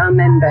 encouraged our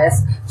members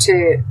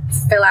to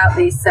fill out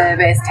these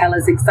surveys, tell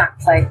us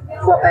exactly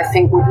what they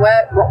think would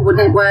work, what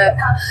wouldn't work.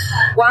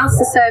 Whilst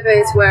the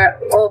surveys were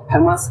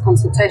open, whilst the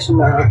consultation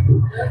were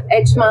open,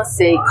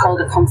 HMRC called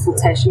a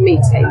consultation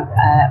meeting,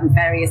 and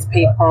various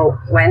people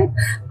went.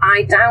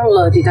 I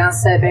downloaded our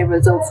survey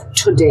results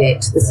to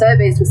date. The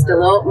surveys were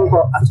still open,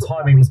 but the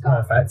timing was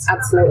perfect.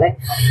 Absolutely.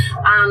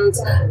 And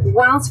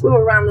whilst we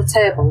were around the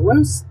table,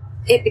 once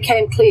it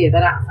became clear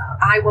that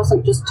I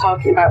wasn't just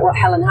talking about what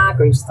Helen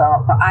Hargreaves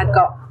thought, but I'd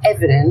got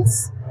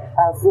evidence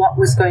of what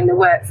was going to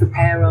work for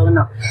payroll or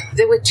not.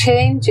 They were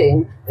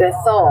changing their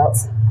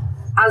thoughts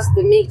as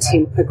the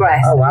meeting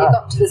progressed. Oh, wow. And we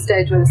got to the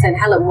stage where they're saying,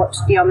 Helen, what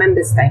do your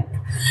members think?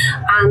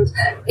 And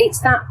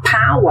it's that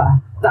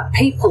power, that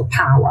people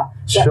power,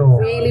 that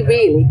really,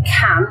 really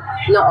can,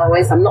 not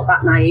always, I'm not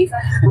that naive,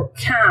 but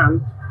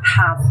can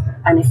have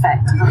an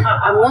effect.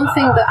 And one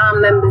thing that our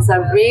members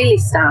are really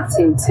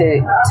starting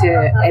to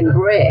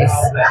embrace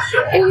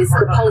is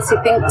the policy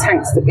think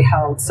tanks that we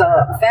hold. So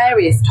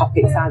various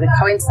topics either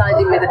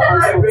coinciding with a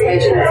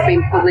consultation that's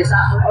been published,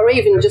 or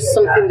even just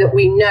something that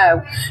we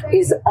know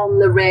is on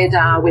the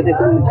radar with a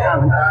government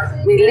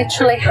department. We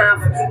literally have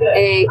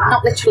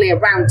not literally a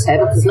round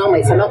table, because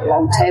normally it's an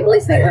oblong table,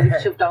 isn't it, when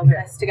we've shoved all the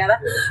desks together,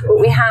 but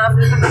we have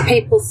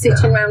people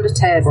sitting around a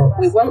table.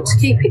 We want to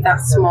keep it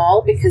that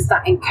small because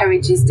that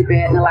encourages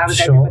debate and allows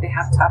everybody to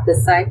have their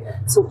say.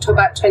 So up to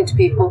about 20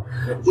 people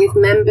with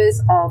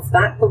members of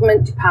that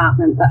government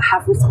department that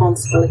have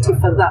responsibility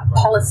for that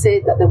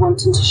policy, that they're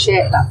wanting to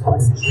shape that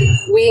policy.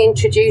 We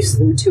introduce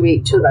them to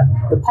each other.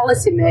 The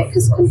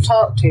policymakers can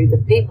talk to the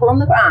people on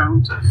the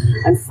ground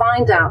and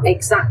find out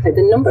exactly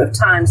the number of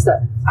times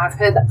that I've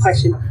heard that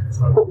question,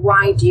 but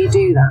why do you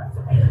do that?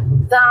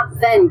 That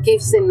then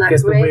gives them that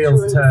greater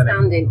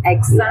understanding.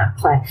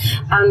 Exactly.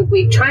 And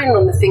we try and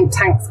run the think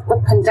tanks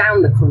up and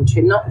down the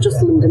country, not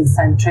just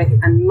London-centric,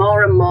 and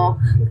more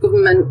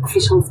government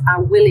officials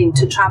are willing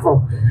to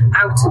travel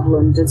out of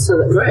London so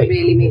that we can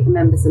really meet the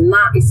members, and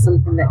that is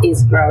something that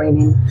is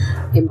growing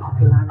in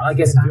popularity. I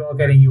guess if you are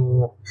getting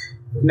your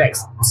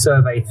next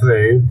survey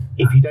through,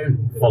 if you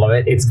don't follow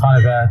it, it's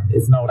kind of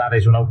it's an old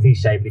adage or an old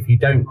cliche, but if you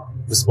don't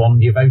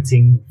respond, you're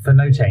voting for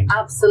no change.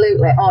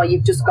 Absolutely. Or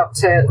you've just got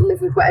to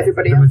live with what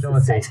everybody else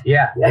has said.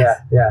 Yeah.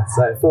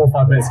 So 4 or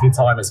 5 minutes of your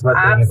time, it's worth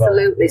thinking about.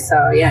 Absolutely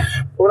so, yeah.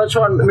 I want to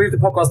try and move the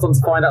podcast on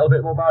to find out a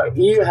bit more about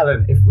you,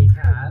 Helen, if we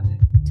can.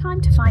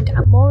 Time to find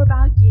out more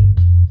about you.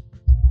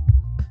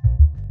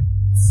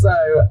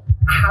 So,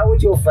 how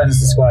would your friends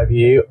describe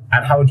you,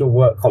 and how would your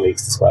work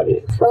colleagues describe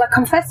you? Well, I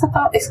confess I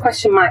thought this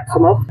question might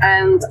come up,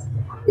 and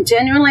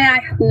genuinely I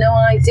had no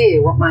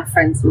idea what my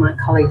friends and my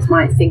colleagues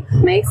might think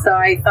of me, so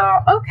I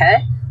thought,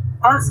 okay,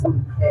 I'll ask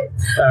them.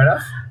 Fair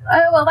enough.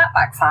 Well, that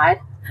backfired,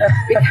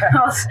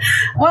 because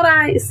what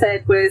I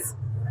said was,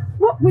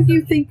 what would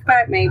you think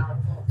about me?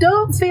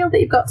 Don't feel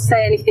that you've got to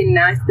say anything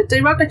nice. The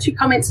derogatory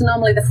comments are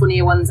normally the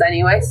funnier ones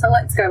anyway, so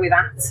let's go with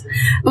that.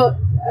 But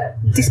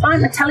despite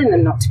me telling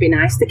them not to be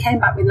nice, they came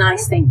back with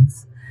nice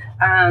things.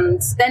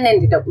 And then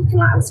ended up looking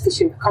like I was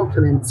fishing for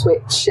compliments,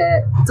 which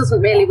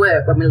doesn't really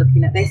work when we're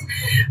looking at this.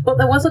 But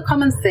there was a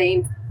common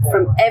theme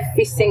from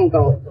every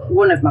single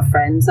one of my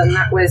friends, and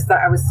that was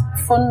that I was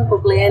fun,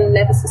 bubbly, and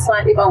never so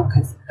slightly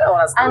bonkers. Oh,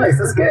 that's nice.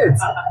 That's good.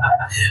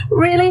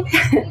 Really?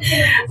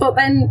 But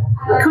then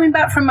coming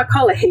back from my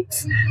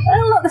colleagues,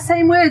 not the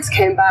same words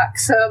came back,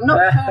 so I'm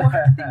not sure what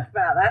to think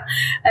about that.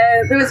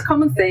 There was a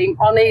common theme: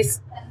 honest,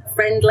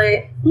 friendly,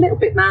 a little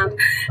bit mad.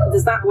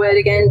 There's that word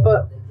again,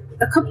 but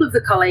a couple of the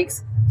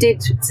colleagues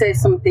did say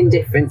something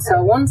different.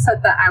 So one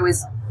said that I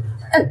was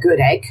a good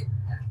egg,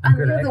 and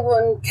the other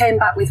one came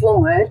back with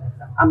one word: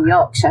 I'm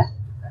Yorkshire.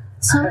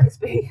 So let's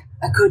be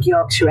a good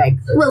Yorkshire egg.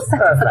 We'll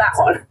settle for that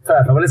one.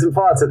 Perfect. Well, listen,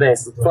 prior to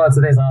this, I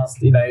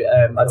asked,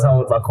 I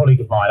told a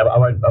colleague of mine, I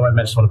won't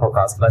mention on the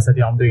podcast, but I said,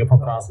 I'm doing a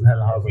podcast with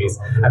Helen Hargreaves,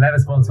 and their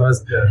response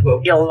was,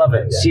 you'll love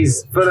it.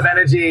 She's full of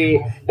energy,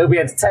 it'll be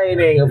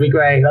entertaining, it'll be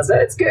great. I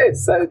said, it's good.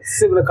 So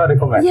similar kind of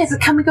comment. Yeah,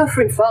 but can we go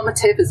for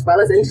informative as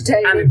well as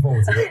entertaining? And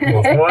informative, of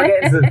course. We'll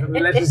get into the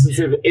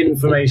legislative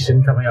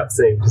information coming up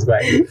soon, which is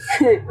great.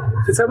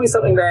 So tell me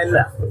something then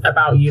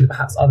about you that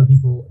perhaps other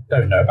people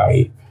don't know about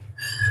you.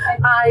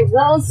 I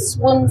was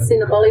once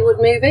in a Bollywood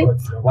movie.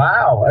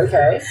 Wow,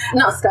 okay.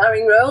 Not a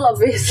starring role,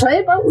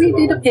 obviously, but we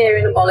did appear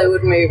in a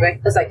Bollywood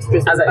movie as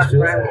extras.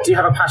 Do you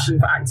have a passion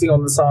for acting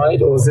on the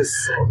side, or is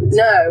this...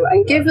 No,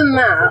 and given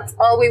that,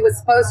 all we were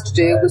supposed to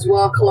do was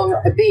walk along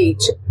a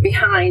beach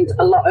behind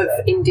a lot of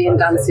Indian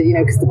dancers,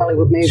 because the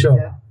Bollywood movie...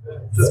 Sure.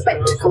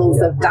 Spectacles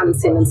of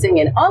dancing and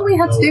singing. All we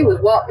had to do was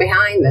walk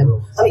behind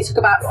them, and it took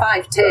about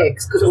 5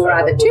 takes because we were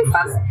either too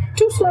fast,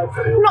 too slow,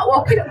 not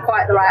walking at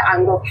quite the right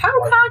angle. How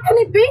hard can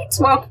it be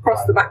to walk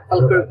across the back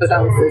of a group of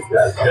dancers?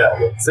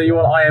 So you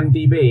want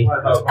IMDb?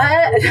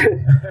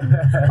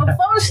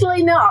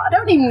 Unfortunately not. I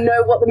don't even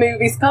know what the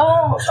movie's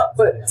called,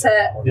 but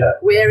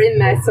we're in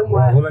there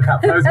somewhere. We'll look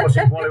at those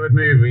watching Bollywood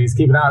movies,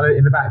 keep it out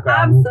in the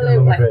background.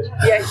 Absolutely.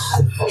 Yes.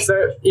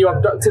 So you're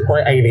abducted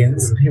by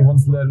aliens who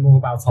want to learn more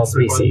about our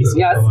species.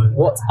 Yes.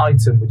 What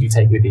item would you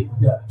take with you?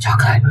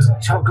 Chocolate.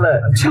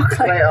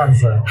 Great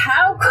answer.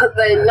 How could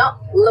they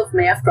not love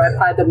me after I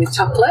plied them with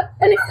chocolate?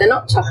 And if they're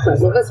not chocolate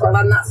lovers, well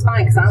then that's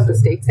fine, because I'll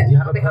just eat it. Do you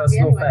have a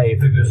personal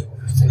fave?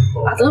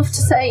 I'd love to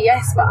say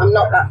yes, but I'm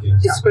not that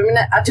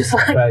discriminate. I just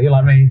like... Well, you're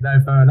like me. No,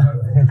 fair enough.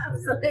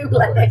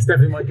 Absolutely. It's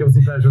definitely my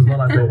guilty pleasure as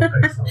well, I think.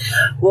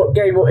 What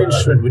game or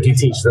instrument would you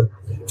teach them?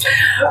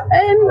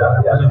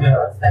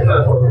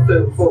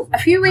 A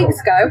few weeks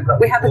ago,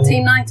 we had a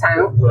team night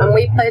out, and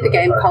we played a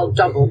game called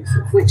Dobble,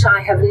 which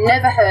I have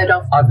never heard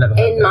of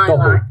in my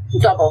life.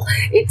 Dobble.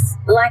 It's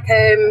like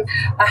a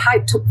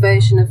hyped up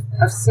version of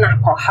Snap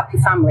or Happy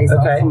Families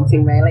or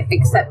something, really,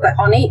 except that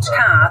on each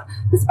card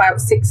there's about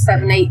 6,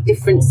 7, 8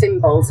 different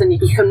symbols, and you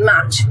can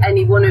match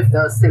any one of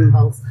those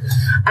symbols.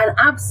 An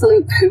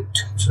absolute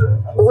hoot.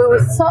 We were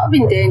sort of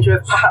in danger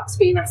of perhaps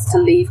being asked to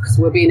leave because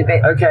we were being a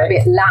bit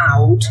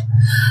loud.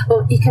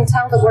 But you can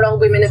tell that we're all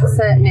women of a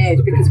certain age,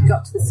 because we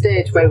got to the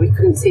stage where we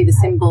couldn't see the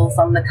symbols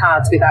on the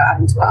cards without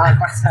having to put our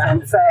glasses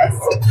on first.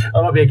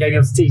 That might be a game you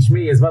have to teach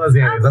me as well as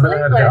the aliens. I've never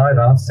heard of it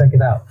either. I'll have to check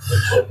it out.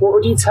 What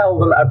would you tell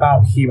them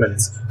about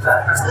humans?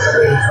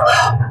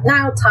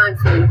 Now, time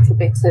for a little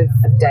bit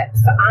of depth.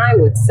 I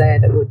would say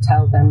that we'd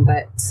tell them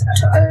that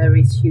to err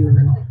is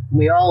human.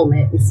 We all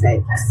make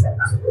mistakes.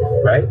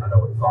 Right.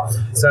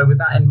 So with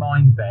that in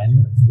mind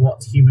then,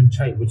 what human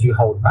trait would you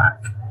hold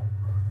back?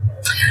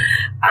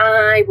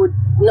 I would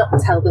not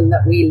tell them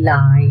that we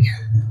lie.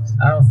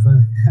 Oh,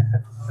 so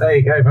there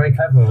you go. Very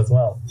clever as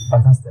well.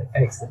 Fantastic.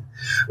 Excellent.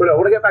 Well, I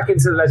want to get back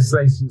into the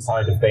legislation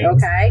side of things.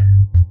 Okay.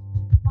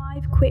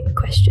 5 quick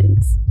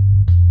questions.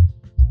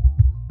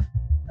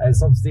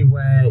 It's obviously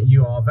where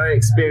you are very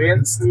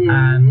experienced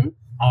and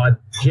are a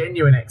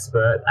genuine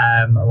expert,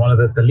 one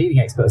of the leading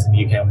experts in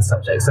the UK on the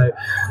subject. So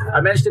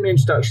I mentioned in the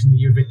introduction that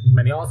you've written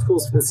many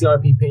articles for the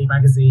CIPP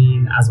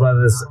magazine, as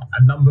well as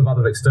a number of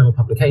other external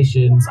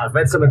publications. I've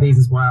read some of these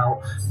as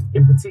well.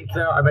 In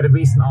particular, I read a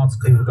recent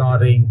article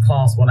regarding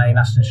Class 1A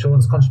national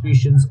insurance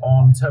contributions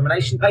on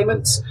termination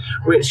payments,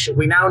 which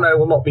we now know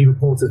will not be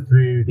reported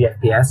through the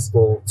FPS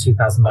for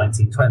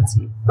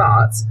 2019-20,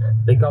 but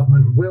the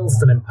government will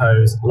still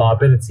impose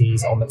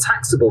liabilities on the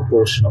taxable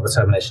portion of the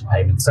termination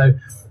payment. So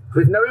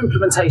with no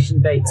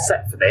implementation date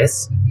set for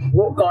this,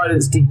 what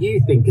guidance do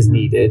you think is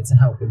needed to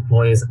help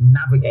employers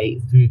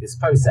navigate through this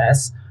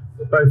process,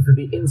 both for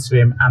the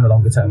interim and the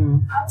longer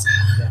term?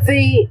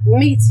 The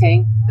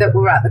meeting that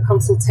we're at, the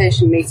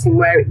consultation meeting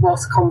where it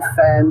was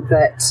confirmed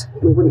that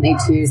we wouldn't need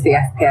to use the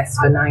FPS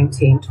for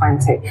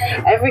 1920,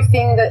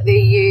 everything that they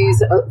use,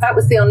 that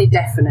was the only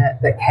definite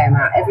that came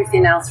out.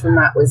 Everything else from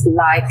that was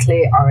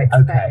likely or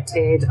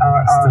expected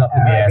or still up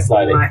in the air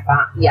slightly. Like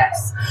that.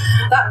 Yes.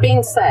 That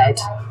being said,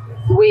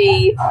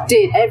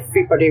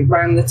 everybody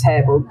around the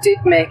table did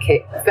make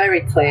it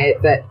very clear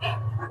that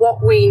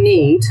what we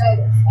need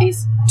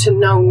is to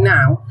know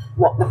now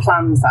what the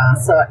plans are.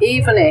 So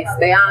even if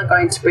they are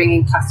going to bring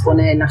in Class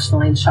 1A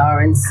national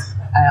insurance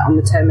on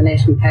the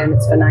termination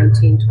payments for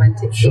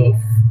 1920, sure,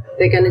 if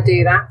they're going to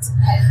do that,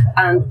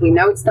 and we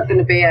know it's not going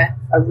to be a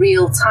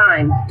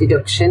real-time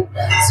deduction,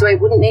 so it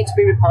wouldn't need to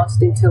be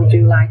reported until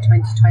July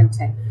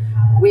 2020.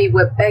 We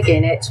were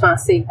begging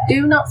HMRC,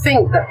 do not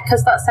think that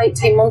because that's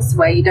 18 months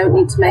away, you don't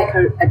need to make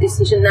a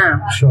decision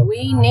now. Sure.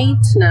 We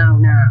need to know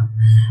now.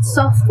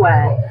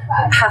 Software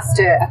has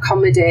to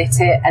accommodate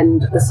it,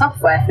 and the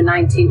software for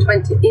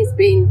 1920 is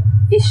being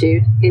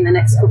issued in the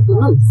next couple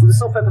of months. The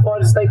software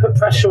providers, they put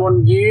pressure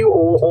on you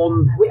or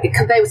on...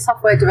 Because they were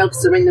software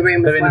developers are in the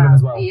room They're in the room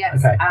as well.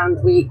 Yes, okay.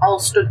 And we all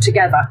stood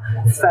together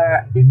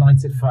for...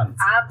 United front.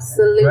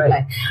 Absolutely.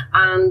 Great.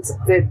 And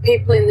the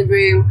people in the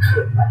room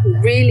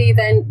really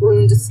then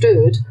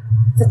understood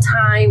the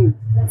time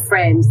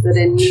frames that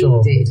are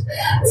needed.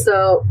 Sure.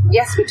 So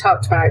yes, we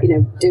talked about,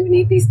 do we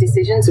need these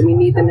decisions, and we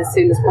need them as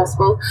soon as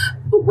possible,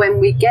 but when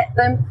we get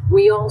them,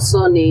 we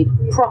also need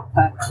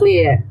proper,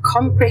 clear,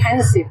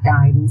 comprehensive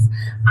guidance,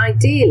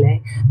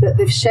 ideally that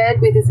they've shared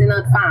with us in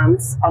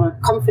advance on a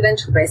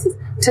confidential basis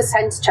to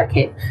sense check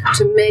it,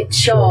 to make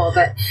sure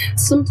that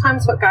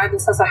sometimes what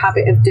guidance has a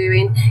habit of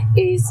doing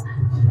is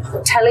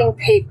telling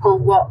people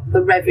what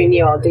the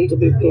revenue or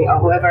DWP or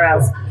whoever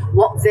else,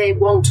 what they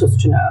want us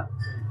to know,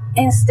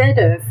 instead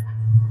of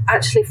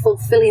actually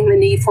fulfilling the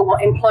need for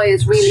what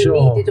employers really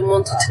needed and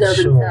wanted to know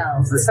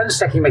themselves. The sense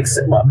checking makes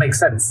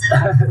sense.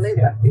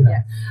 Absolutely.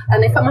 Yeah.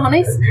 And if I'm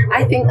honest,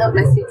 I think that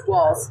message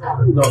was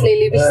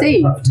clearly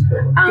received.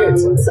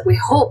 And we're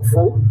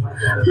hopeful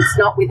it's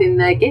not within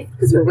their gift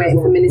because we're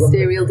waiting for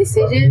ministerial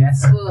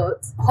decisions,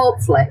 but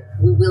hopefully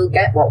we will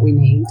get what we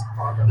need.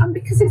 And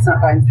because it's not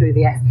going through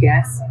the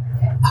FPS,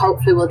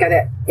 hopefully we'll get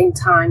it in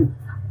time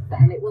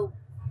and it will.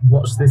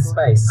 Watch this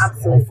space.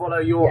 Absolutely. We'll follow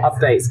your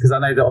updates, because I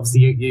know that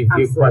obviously you're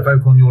quite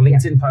vocal on your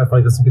LinkedIn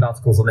profile. There's some good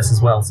articles on this as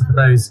well. So for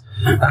those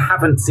that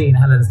haven't seen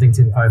Helen's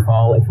LinkedIn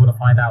profile, if you want to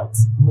find out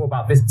more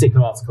about this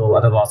particular article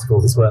and other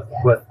articles, it's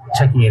worth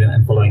checking in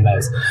and following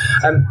those.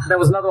 There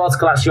was another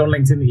article actually on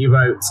LinkedIn that you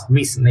wrote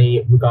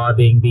recently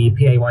regarding the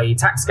PAYE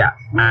tax gap.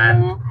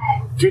 And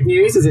good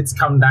news is it's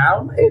come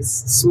down. It's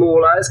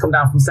smaller. It's come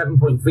down from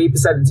 7.3%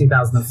 in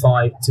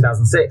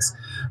 2005-2006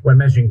 when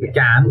measuring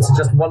began to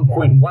just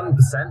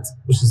 1.1%,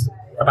 which is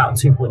about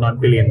 2.9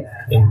 billion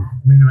in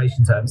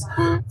remuneration terms,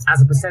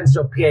 as a percentage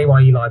of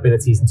PAYE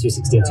liabilities in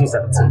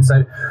 2016-2017.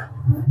 So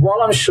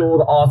while I'm sure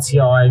the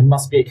RTI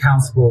must be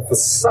accountable for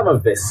some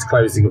of this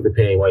closing of the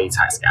PAYE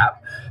tax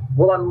gap,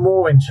 what I'm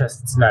more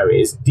interested to know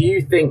is, do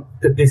you think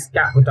that this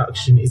gap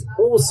reduction is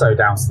also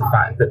down to the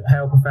fact that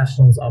payroll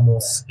professionals are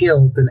more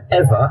skilled than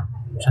ever,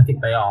 which I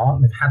think they are,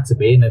 and they've had to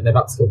be, and they've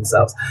upskilled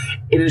themselves,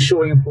 in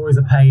ensuring employees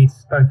are paid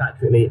both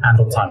accurately and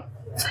on time?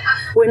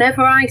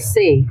 Whenever I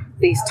see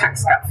these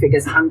tax gap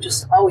figures, I'm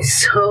just always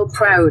so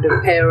proud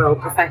of payroll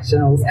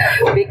professionals,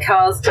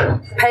 because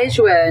pay as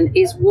you earn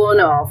is one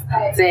of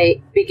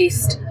the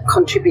biggest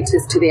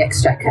contributors to the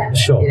exchequer.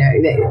 Sure.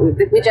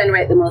 We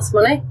generate the most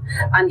money,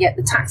 and yet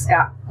the tax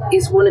gap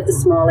is one of the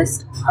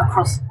smallest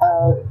across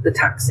all the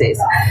taxes.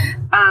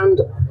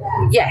 And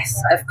yes,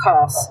 of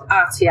course,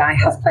 RTI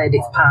has played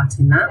its part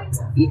in that.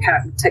 You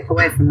can't take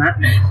away from that.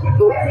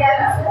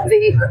 But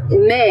the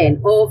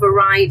main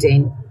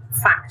overriding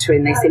factor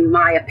in this, in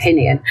my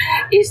opinion,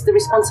 is the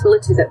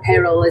responsibility that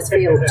payrollers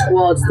feel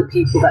towards the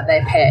people that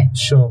they pay.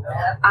 Sure.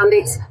 And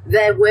it's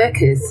their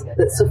workers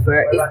that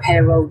suffer if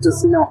payroll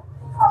does not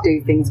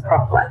do things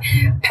properly.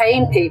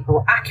 Paying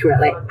people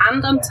accurately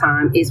and on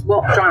time is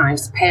what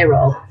drives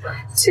payroll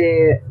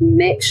to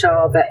make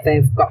sure that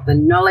they've got the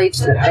knowledge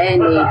that they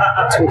need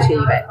to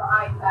achieve it.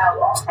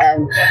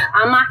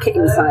 Our market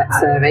insight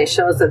survey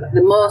shows that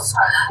the most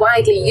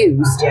widely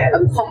used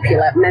and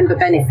popular member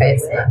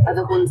benefits are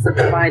the ones that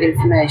provide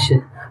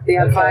information. The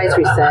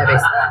advisory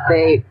service,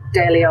 the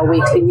daily or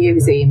weekly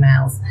news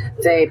emails,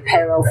 the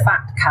payroll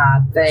fact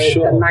card,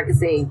 the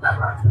magazine.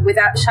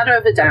 Without shadow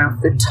of a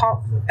doubt, the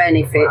top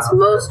benefits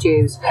most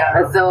used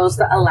are those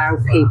that allow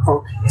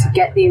people to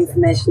get the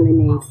information they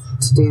need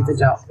to do the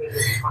job.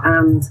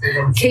 And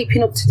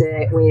keeping up to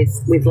date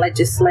with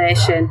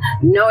legislation,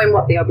 knowing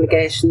what the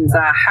obligations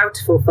are, how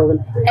to fulfil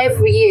them.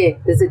 Every year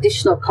there's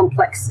additional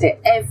complexity.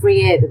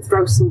 Every year they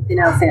throw something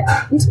else in.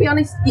 And to be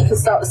honest, you can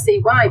sort of see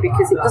why,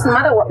 because it doesn't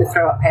matter what they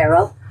throw at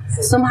payroll.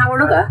 Somehow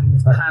or other,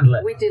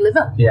 we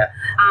deliver. Yeah.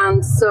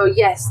 And so,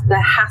 yes,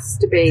 there has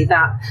to be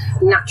that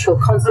natural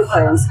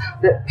consequence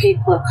that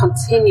people are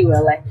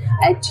continually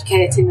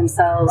educating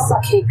themselves,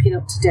 keeping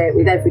up to date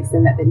with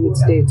everything that they need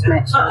to do to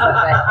make sure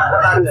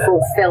that they can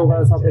fulfil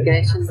those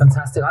obligations.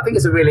 Fantastic. I think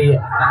it's a really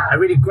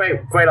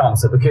great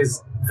answer,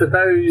 because for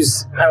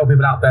those payroll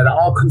people out there that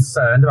are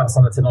concerned about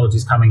some of the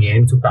technologies coming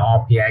in, we talk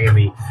about RPA and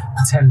the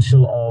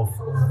potential of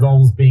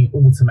roles being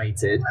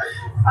automated,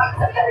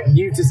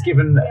 you've just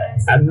given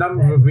a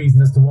number of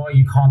reasons as to why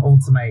you can't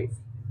automate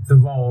the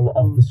role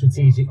of the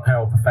strategic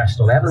payroll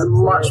professional. They have a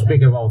much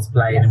bigger role to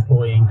play in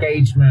employee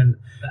engagement,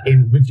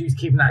 in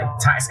keeping that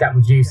tax gap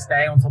reduced,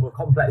 staying on top of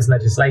complex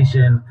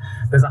legislation.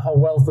 There's a whole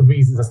wealth of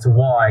reasons as to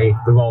why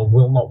the role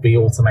will not be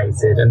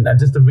automated. And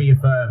just to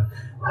reaffirm,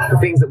 the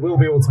things that will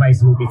be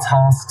automated will be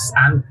tasks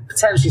and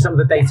potentially some of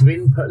the data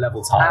input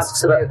level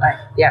tasks. Absolutely,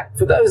 yeah.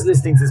 For those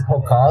listening to this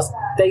podcast,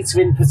 data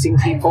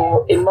inputting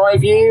people, in my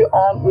view,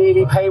 aren't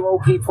really payroll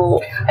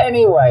people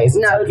anyway. It's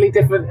a totally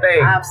different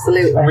thing.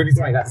 Absolutely. And we need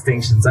to make that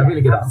distinction. So really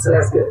good answer.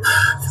 That's good.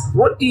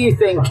 What do you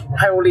think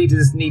payroll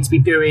leaders need to be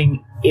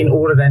doing in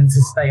order then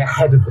to stay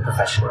ahead of the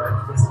profession?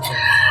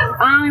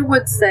 I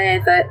would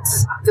say that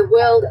the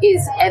world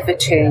is ever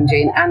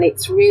changing, and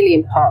it's really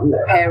important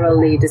that payroll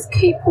leaders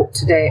keep up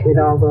to date with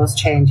all those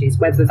changes,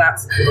 whether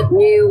that's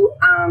new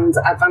and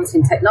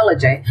advancing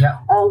technology,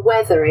 or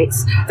whether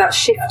it's that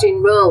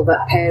shifting role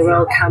that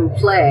payroll can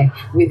play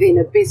within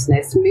a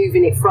business,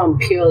 moving it from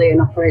purely an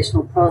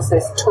operational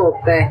process to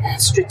the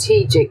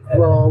strategic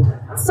role.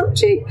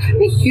 Such a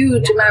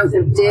huge amount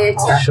of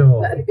data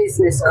that a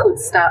business could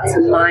start to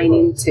mine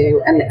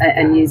into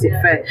and use it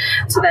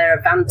to their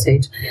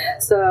advantage.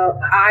 So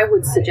I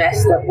would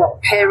suggest that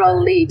what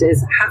payroll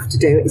leaders have to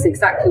do is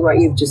exactly what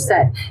you've just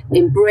said.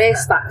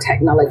 Embrace that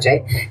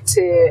technology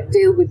to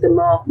deal with the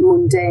more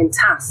mundane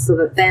tasks, so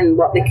that then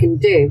what they can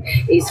do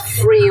is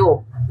free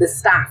up the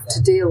staff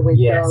to deal with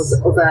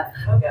those other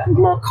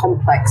more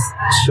complex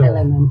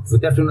elements. We're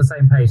definitely on the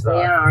same page there.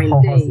 We are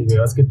indeed.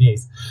 That's good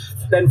news.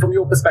 Then from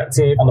your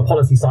perspective on the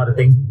policy side of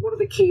things, what are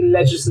the key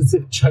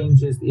legislative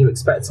changes that you're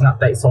expecting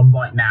updates on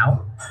right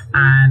now?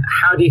 And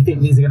how do you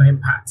think these are going to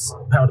impact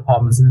payroll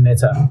departments in the near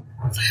term?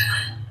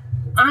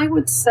 I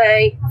would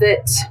say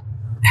that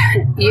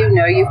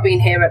you've been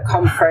here at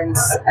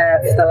conference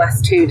for the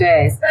last 2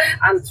 days,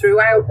 and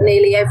throughout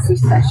nearly every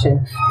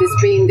session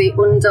there's been the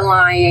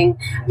underlying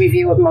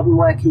review of modern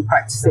working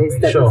practices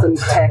that was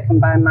undertaken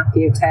by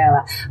Matthew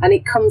Taylor, and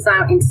it comes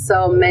out in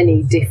so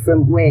many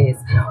different ways,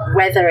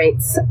 whether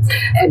it's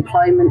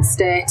employment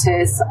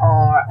status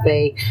or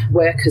the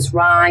workers'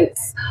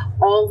 rights.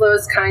 All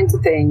those kinds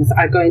of things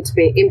are going to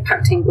be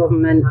impacting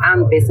government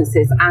and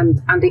businesses, and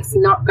it's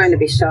not going to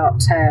be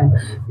short term,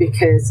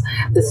 because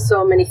there's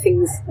so many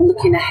things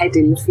looking ahead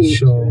in the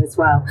future as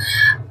well.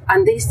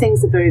 And these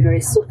things are very,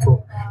 very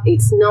subtle.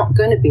 It's not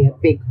going to be a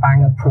big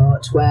bang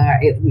approach where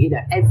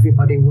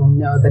everybody will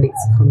know that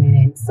it's coming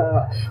in.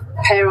 So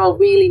payroll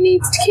really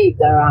needs to keep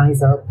their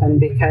eyes open,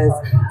 because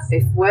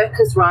if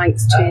workers'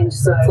 rights change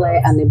subtly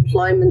and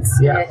employment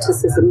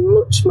status is a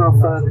much more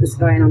focus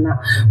going on that.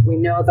 We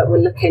know that we're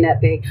looking at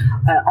the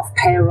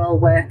off-payroll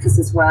workers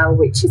as well,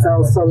 which is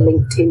also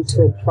linked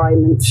into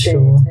employment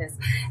status.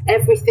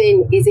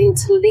 Everything is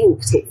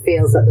interlinked, it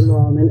feels at the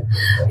moment,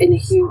 in a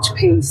huge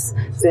piece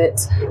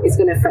that is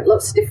going to affect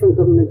lots of different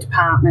government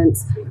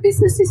departments,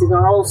 businesses on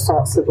all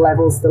sorts of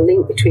levels. The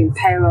link between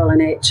payroll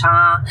and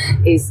HR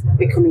is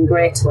becoming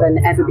greater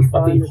than ever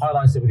before. I think you've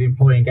highlighted it with the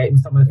employee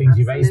engagement, some of the things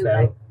you've raised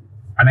there.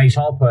 An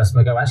HR person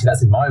will go, actually,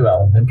 that's in my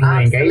realm,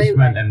 employee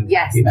engagement. And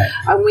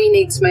and we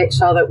need to make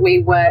sure that we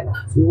work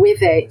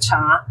with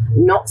HR,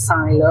 not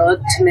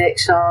siloed, to make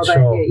sure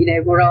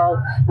that we're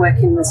all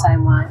working the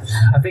same way.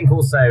 I think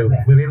also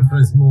we're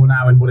influenced more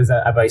now in what is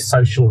a very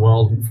social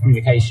world of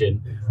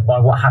communication by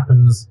what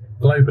happens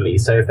globally.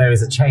 So if there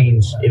is a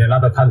change in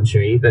another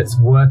country that's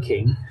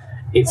working,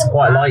 it's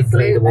quite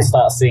likely that we'll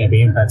start seeing it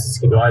being implemented. To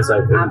keep your eyes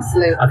open.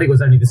 Absolutely. I think it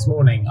was only this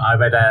morning I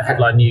read a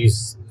headline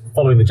news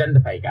following the gender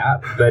pay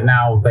gap, but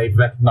now they've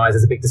recognised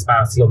there's a big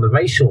disparity on the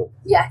racial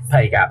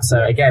pay gap.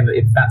 So again,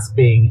 if that's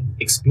being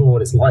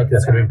explored, it's likely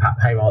that's going to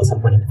impact payroll at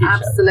some point in the future.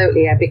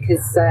 Absolutely, yeah,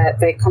 because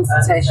the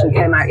consultation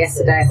came out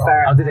yesterday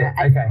for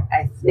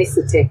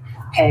ethnicity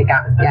pay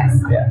gap, yes.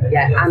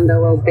 Yeah, and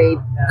there will be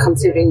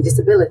considering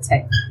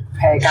disability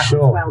pay gap as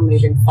well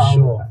moving forward.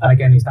 Sure, and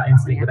again, you start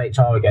interlinked with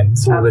HR again,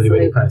 it's all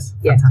really close.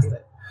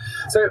 Fantastic.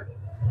 So,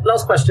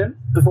 last question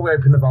before we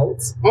open the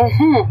vault.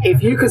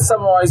 If you could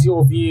summarise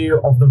your view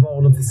of the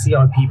role of the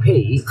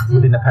CIPP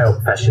within the payroll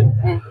profession,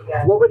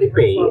 what would it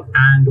be,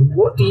 and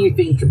what do you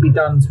think could be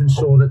done to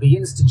ensure that the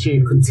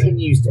Institute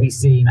continues to be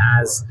seen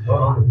as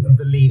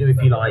the leader,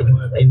 if you like,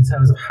 in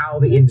terms of how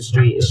the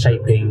industry is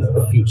shaping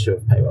the future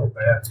of payroll?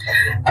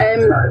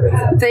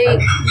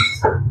 The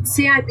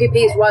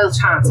CIPP's Royal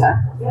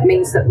Charter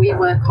means that we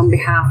work on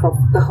behalf of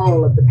the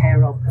whole of the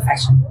payroll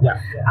profession.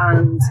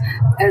 And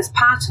as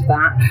part of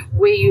that,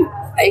 we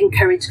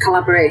encourage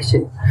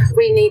collaboration.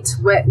 We need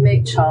to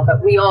make sure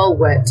that we all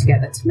work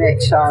together to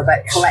make sure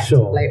that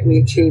collectively we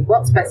achieve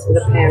what's best for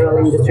the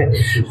payroll industry.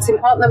 It's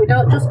important that we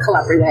don't just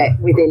collaborate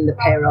within the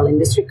payroll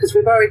industry, because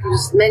we've already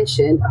just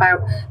mentioned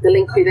about the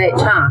link with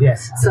HR.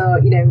 So,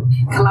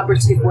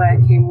 collaborative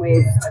working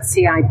with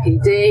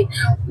CIPD.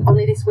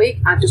 Only this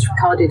week, I've just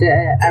recorded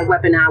a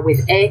webinar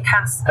with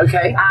ACAS.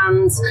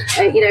 And,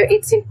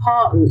 it's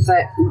important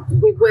that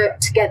we work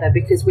together,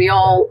 because we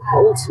all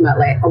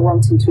ultimately are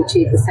wanting to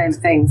achieve the same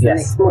things. And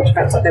it's much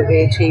better that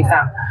we achieve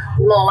that.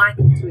 More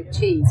likely to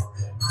achieve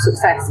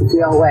success if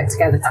we all work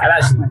together. And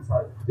actually,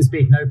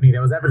 speaking openly,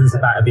 there was evidence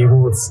of that at the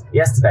awards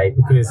yesterday,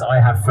 because I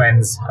have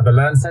friends at the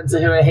Learn Centre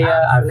who are here,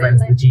 I have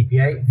friends at the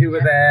GPA who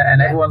were there,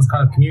 and everyone's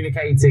kind of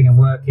communicating and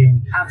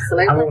working.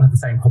 And we all have the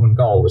same common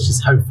goal, which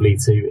is hopefully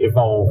to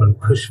evolve and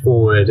push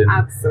forward and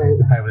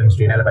the payroll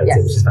industry and elevate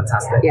it, which is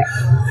fantastic.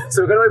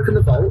 So we're going to open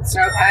the vault.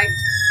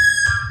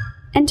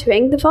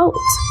 Entering the vault.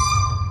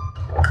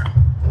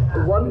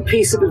 One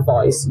piece of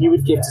advice you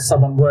would give to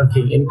someone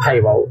working in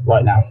payroll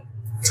right now?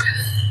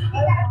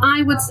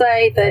 I would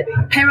say that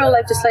payroll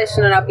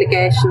legislation and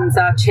obligations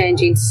are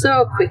changing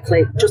so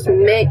quickly. Just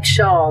make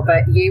sure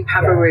that you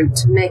have a route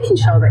to making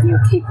sure that you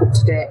keep up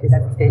to date with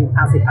everything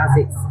as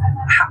it's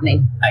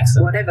happening.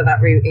 Excellent. Whatever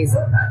that route is,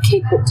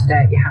 keep up to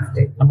date. You have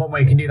to. And one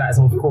way you can do that is,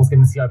 of course,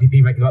 giving the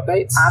CIPP regular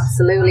updates.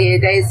 Absolutely,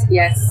 it is.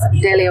 Yes,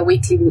 daily or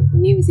weekly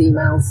news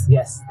emails.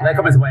 Yes, they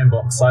come into my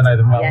inbox, so I know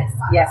them well.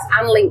 Yes,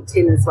 and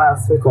LinkedIn as well.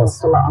 So we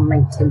post a lot on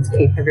LinkedIn to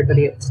keep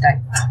everybody up to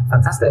date.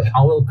 Fantastic.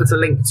 I will put a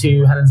link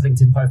to Helen's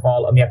LinkedIn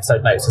profile on the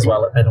episode notes as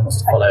well, if anyone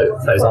wants to follow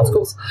those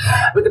articles.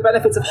 With the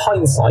benefits of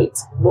hindsight,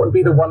 what would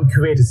be the one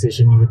career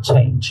decision you would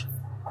change?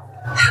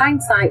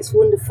 Hindsight's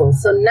wonderful.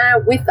 So now,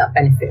 with that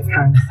benefit of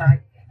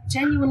hindsight,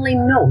 genuinely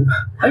none.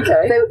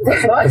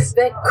 That's nice.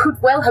 There could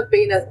well have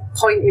been a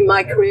point in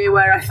my career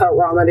where I thought,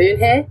 what am I doing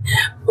here?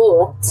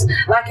 But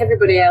like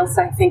everybody else,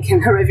 I think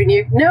in the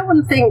revenue, no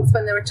one thinks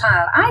when they're a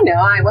child, I know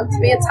I want to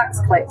be a tax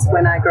collector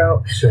when I grow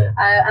up.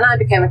 And I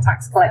became a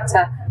tax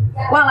collector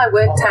while I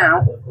worked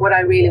out what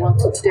I really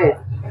wanted to do.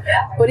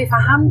 But if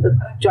I hadn't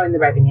joined the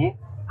revenue,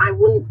 I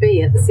wouldn't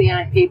be at the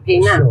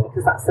CIPP now,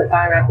 because that's a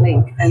direct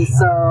link. And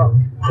so,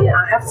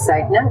 I have to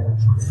say, no.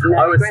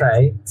 I would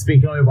say,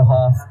 speaking on your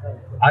behalf,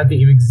 I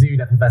think you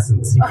exude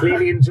effervescence. You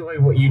clearly enjoy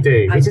what you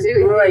do, which is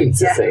great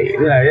to see.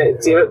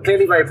 You're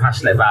clearly very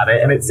passionate about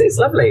it, and it's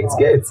lovely. It's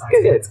good.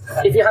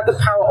 If you had the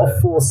power of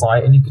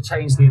foresight and you could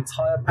change the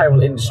entire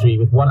payroll industry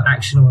with one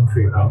action or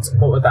improvement,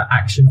 what would that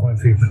action or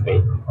improvement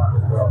be?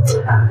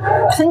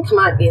 I think I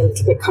might be a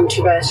little bit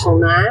controversial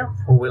now.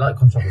 Oh, we like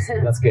controversy.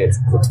 That's good.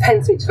 It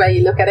depends which way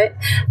you look at it.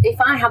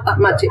 If I had that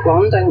magic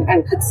wand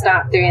and could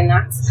start doing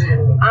that,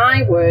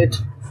 I would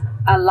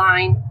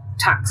align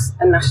tax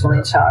and national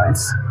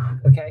insurance.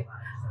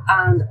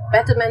 And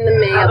better men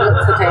than me have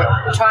looked at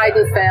it, tried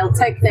and failed,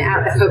 taken it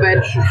out of the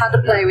cupboard, had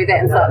a play with it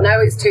and thought, no,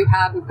 it's too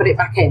hard, and put it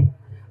back in.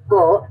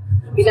 But,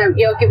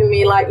 you're giving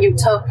me like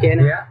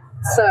utopian.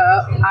 So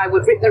I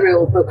would rip the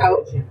rule book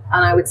up and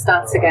I would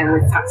start again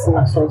with tax and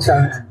national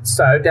insurance.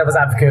 So, devil's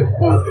advocate,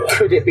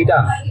 could it be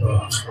done?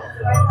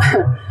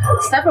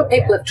 Several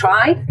people have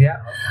tried.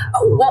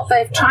 What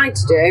they've tried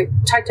to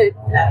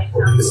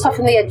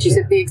soften the edges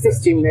of the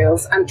existing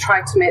rules and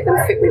try to make them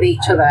fit with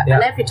each other.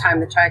 And every time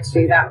they try to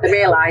do that, they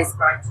realise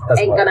it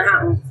ain't going to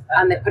happen,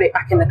 and they put it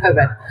back in the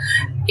cupboard.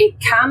 It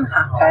can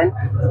happen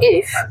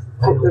if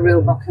put the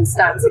rule book and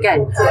starts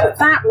again. But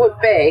that would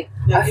be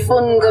a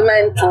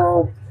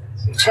fundamental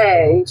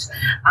change,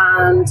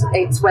 and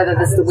it's whether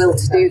there's the will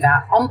to do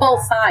that on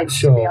both sides,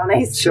 to be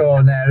honest. No,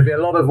 it'll be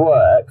a lot of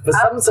work, but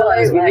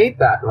sometimes we need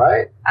that,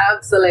 right?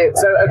 Absolutely.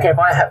 So, if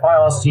I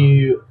asked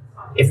you,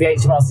 if the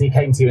HMRC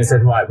came to you and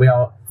said, right, we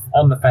are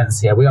on the fence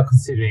here, we are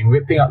considering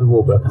ripping up the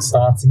rule book and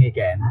starting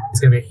again,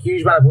 it's going to be a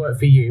huge amount of work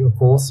for you, of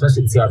course,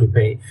 especially the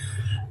CIPP,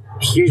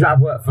 a huge amount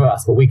of work for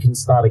us, but we can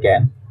start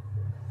again,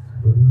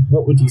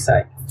 what would you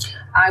say?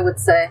 I would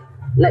say,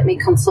 let me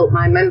consult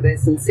my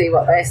members and see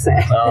what they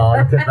say. Oh,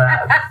 look at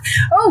that.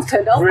 Oh,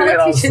 turned off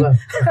politician.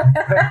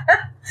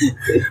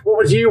 What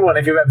would you want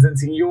if you're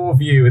representing your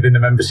view within the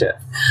membership?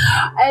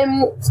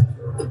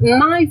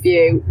 My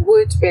view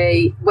would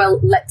be, well,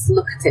 let's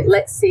look at it.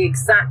 Let's see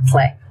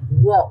exactly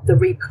what the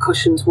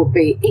repercussions would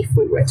be if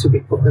we were to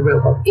re-put the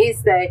rule book.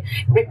 Is the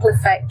ripple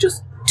effect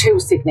just too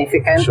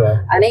significant?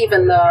 Sure. And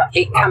even though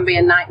it can be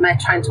a nightmare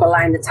trying to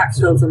align the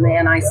tax rules and the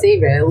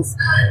NIC rules,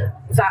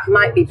 that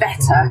might be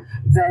better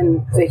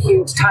than the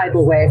huge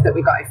tidal wave that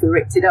we got if we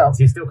ripped it up. So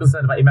you're still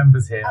concerned about your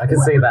members here. I can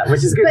see that,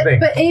 which is a good thing.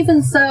 But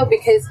even so,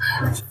 because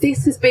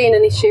this has been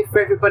an issue for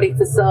everybody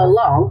for so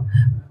long,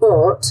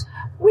 but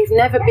we've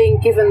never been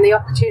given the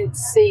opportunity to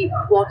see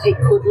what it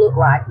could look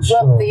like,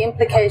 what the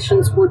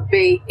implications would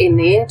be in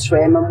the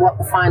interim and what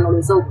the final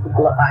result would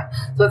look like.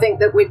 So I think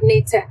that we'd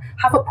need to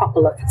have a proper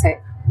look at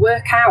it,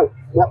 work out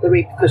what the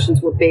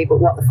repercussions would be, but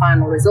what the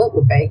final result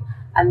would be,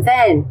 and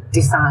then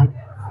decide,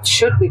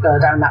 should we go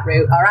down that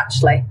route, or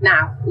actually,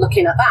 now,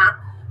 looking at that,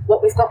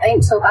 what we've got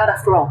ain't so bad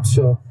after all.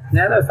 Sure.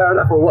 Yeah, no, fair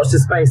enough. We'll watch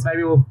this space.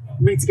 Maybe we'll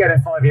meet again in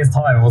 5 years'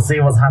 time and we'll see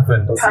what's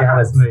happened. We'll see how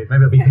it's moved.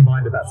 Maybe it'll be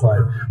combined at that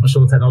time. I'm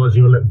sure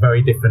technology will look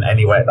very different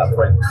anyway at that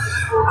point.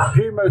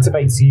 Who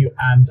motivates you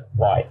and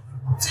why?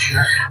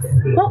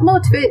 What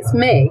motivates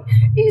me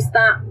is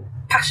that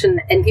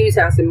passion,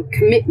 enthusiasm,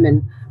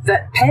 commitment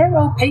that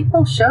payroll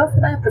people show for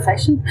their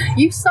profession.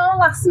 You saw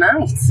last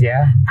night,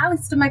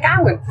 Alistair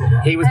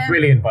McGowan. He was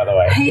brilliant, by the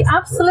way. He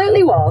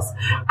absolutely was.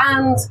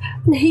 And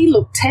he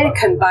looked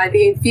taken by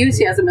the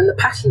enthusiasm and the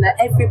passion that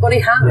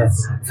everybody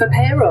has for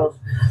payroll.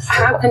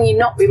 How can you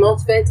not be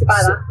motivated by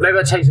that? Maybe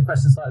I'll change the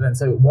question slightly then.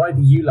 So why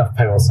do you love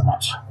payroll so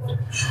much?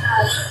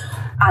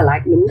 I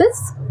like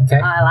numbers. Okay.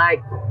 I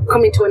like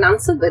coming to an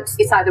answer that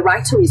it's either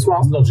right or it's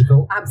wrong. It's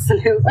logical.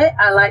 Absolutely.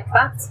 I like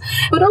that.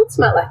 But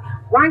ultimately,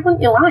 why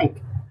wouldn't you like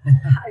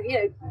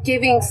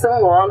giving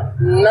someone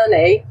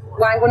money?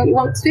 Why wouldn't you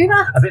want to do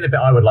that? I think the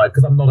bit I would like,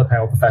 because I'm not a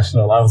payroll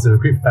professional, I also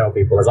recruit for payroll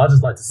people, is I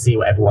just like to see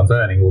what everyone's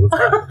earning all the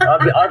time.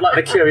 I'd like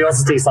the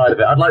curiosity side of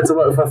it. I'd like to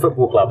work for a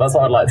football club. That's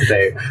what I'd like to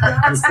do.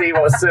 And see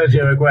what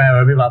Sergio Aguero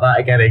and people like that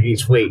are getting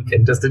each week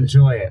and just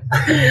enjoy it.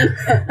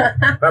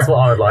 That's what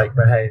I would like.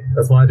 But hey,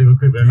 that's why I do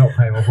recruitment and not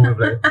payroll,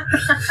 probably.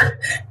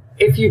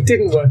 If you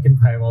didn't work in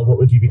payroll, what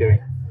would you be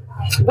doing?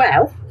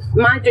 Well,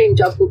 my dream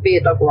job would be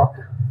a dog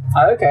walker.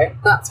 Oh, okay.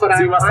 That's what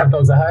So you must have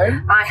dogs at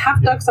home? I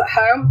have dogs at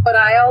home, but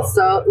I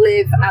also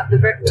live at the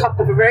top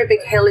of a very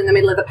big hill in the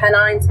middle of the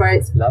Pennines where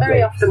it's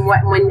very often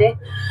wet and windy.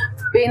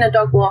 Being a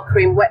dog walker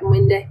in wet and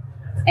windy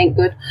ain't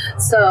good.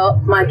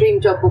 So my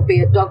dream job would be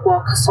a dog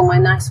walker somewhere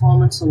nice,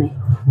 warm and sunny.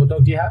 What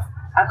dog do you have?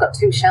 I've got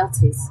 2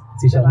 Shelties.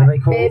 What are they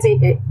called?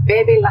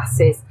 Baby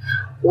lassies.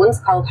 One's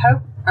called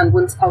Hope and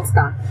one's called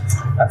Sky.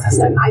 Fantastic.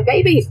 They're my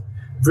babies.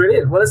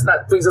 Brilliant. Well, listen,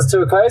 that brings us to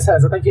a close, Helen.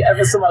 So thank you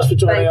ever so much for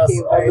joining us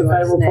on the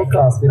Payroll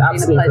podcast. It's been an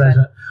absolute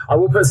pleasure. I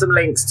will put some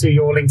links to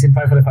your LinkedIn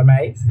profile if I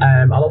may.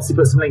 I'll obviously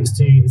put some links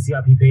to the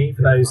CIPP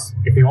for those,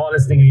 if you are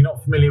listening and you're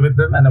not familiar with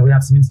them, and then we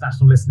have some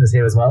international listeners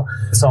here as well.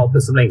 So I'll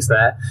put some links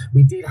there.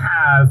 We did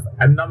have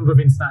a number of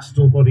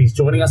international bodies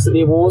joining us at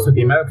the awards, with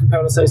the American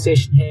Payroll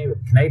Association here,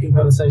 with the Canadian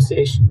Payroll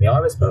Association, the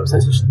Irish Payroll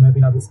Association,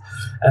 maybe others.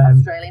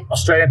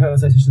 Australian Payroll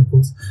Association, of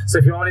course. So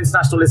if you're an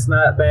international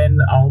listener, then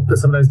I'll put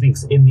some of those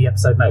links in the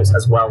episode notes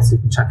as well, so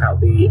you can check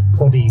out the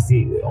bodies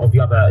of the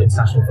other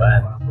international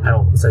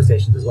payroll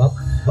associations as well.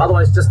 But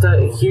otherwise, just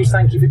a huge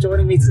thank you for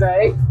joining me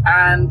today,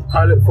 and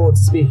I look forward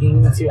to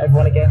speaking to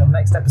everyone again on the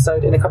next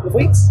episode in a couple of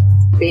weeks.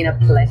 It's been a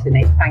pleasure,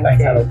 Nick. Thanks,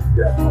 you. Helen.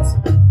 Yeah,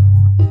 awesome.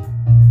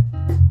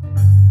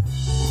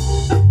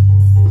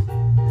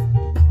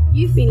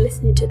 You've been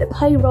listening to the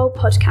Payroll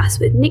podcast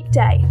with Nick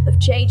Day of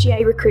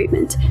JGA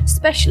Recruitment,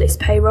 specialist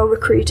payroll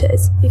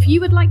recruiters. If you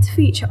would like to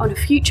feature on a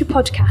future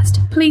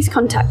podcast, please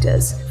contact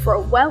us. For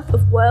a wealth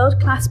of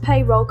world-class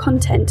payroll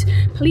content,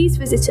 please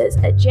visit us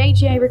at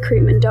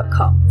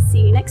jgarecruitment.com.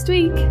 See you next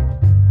week.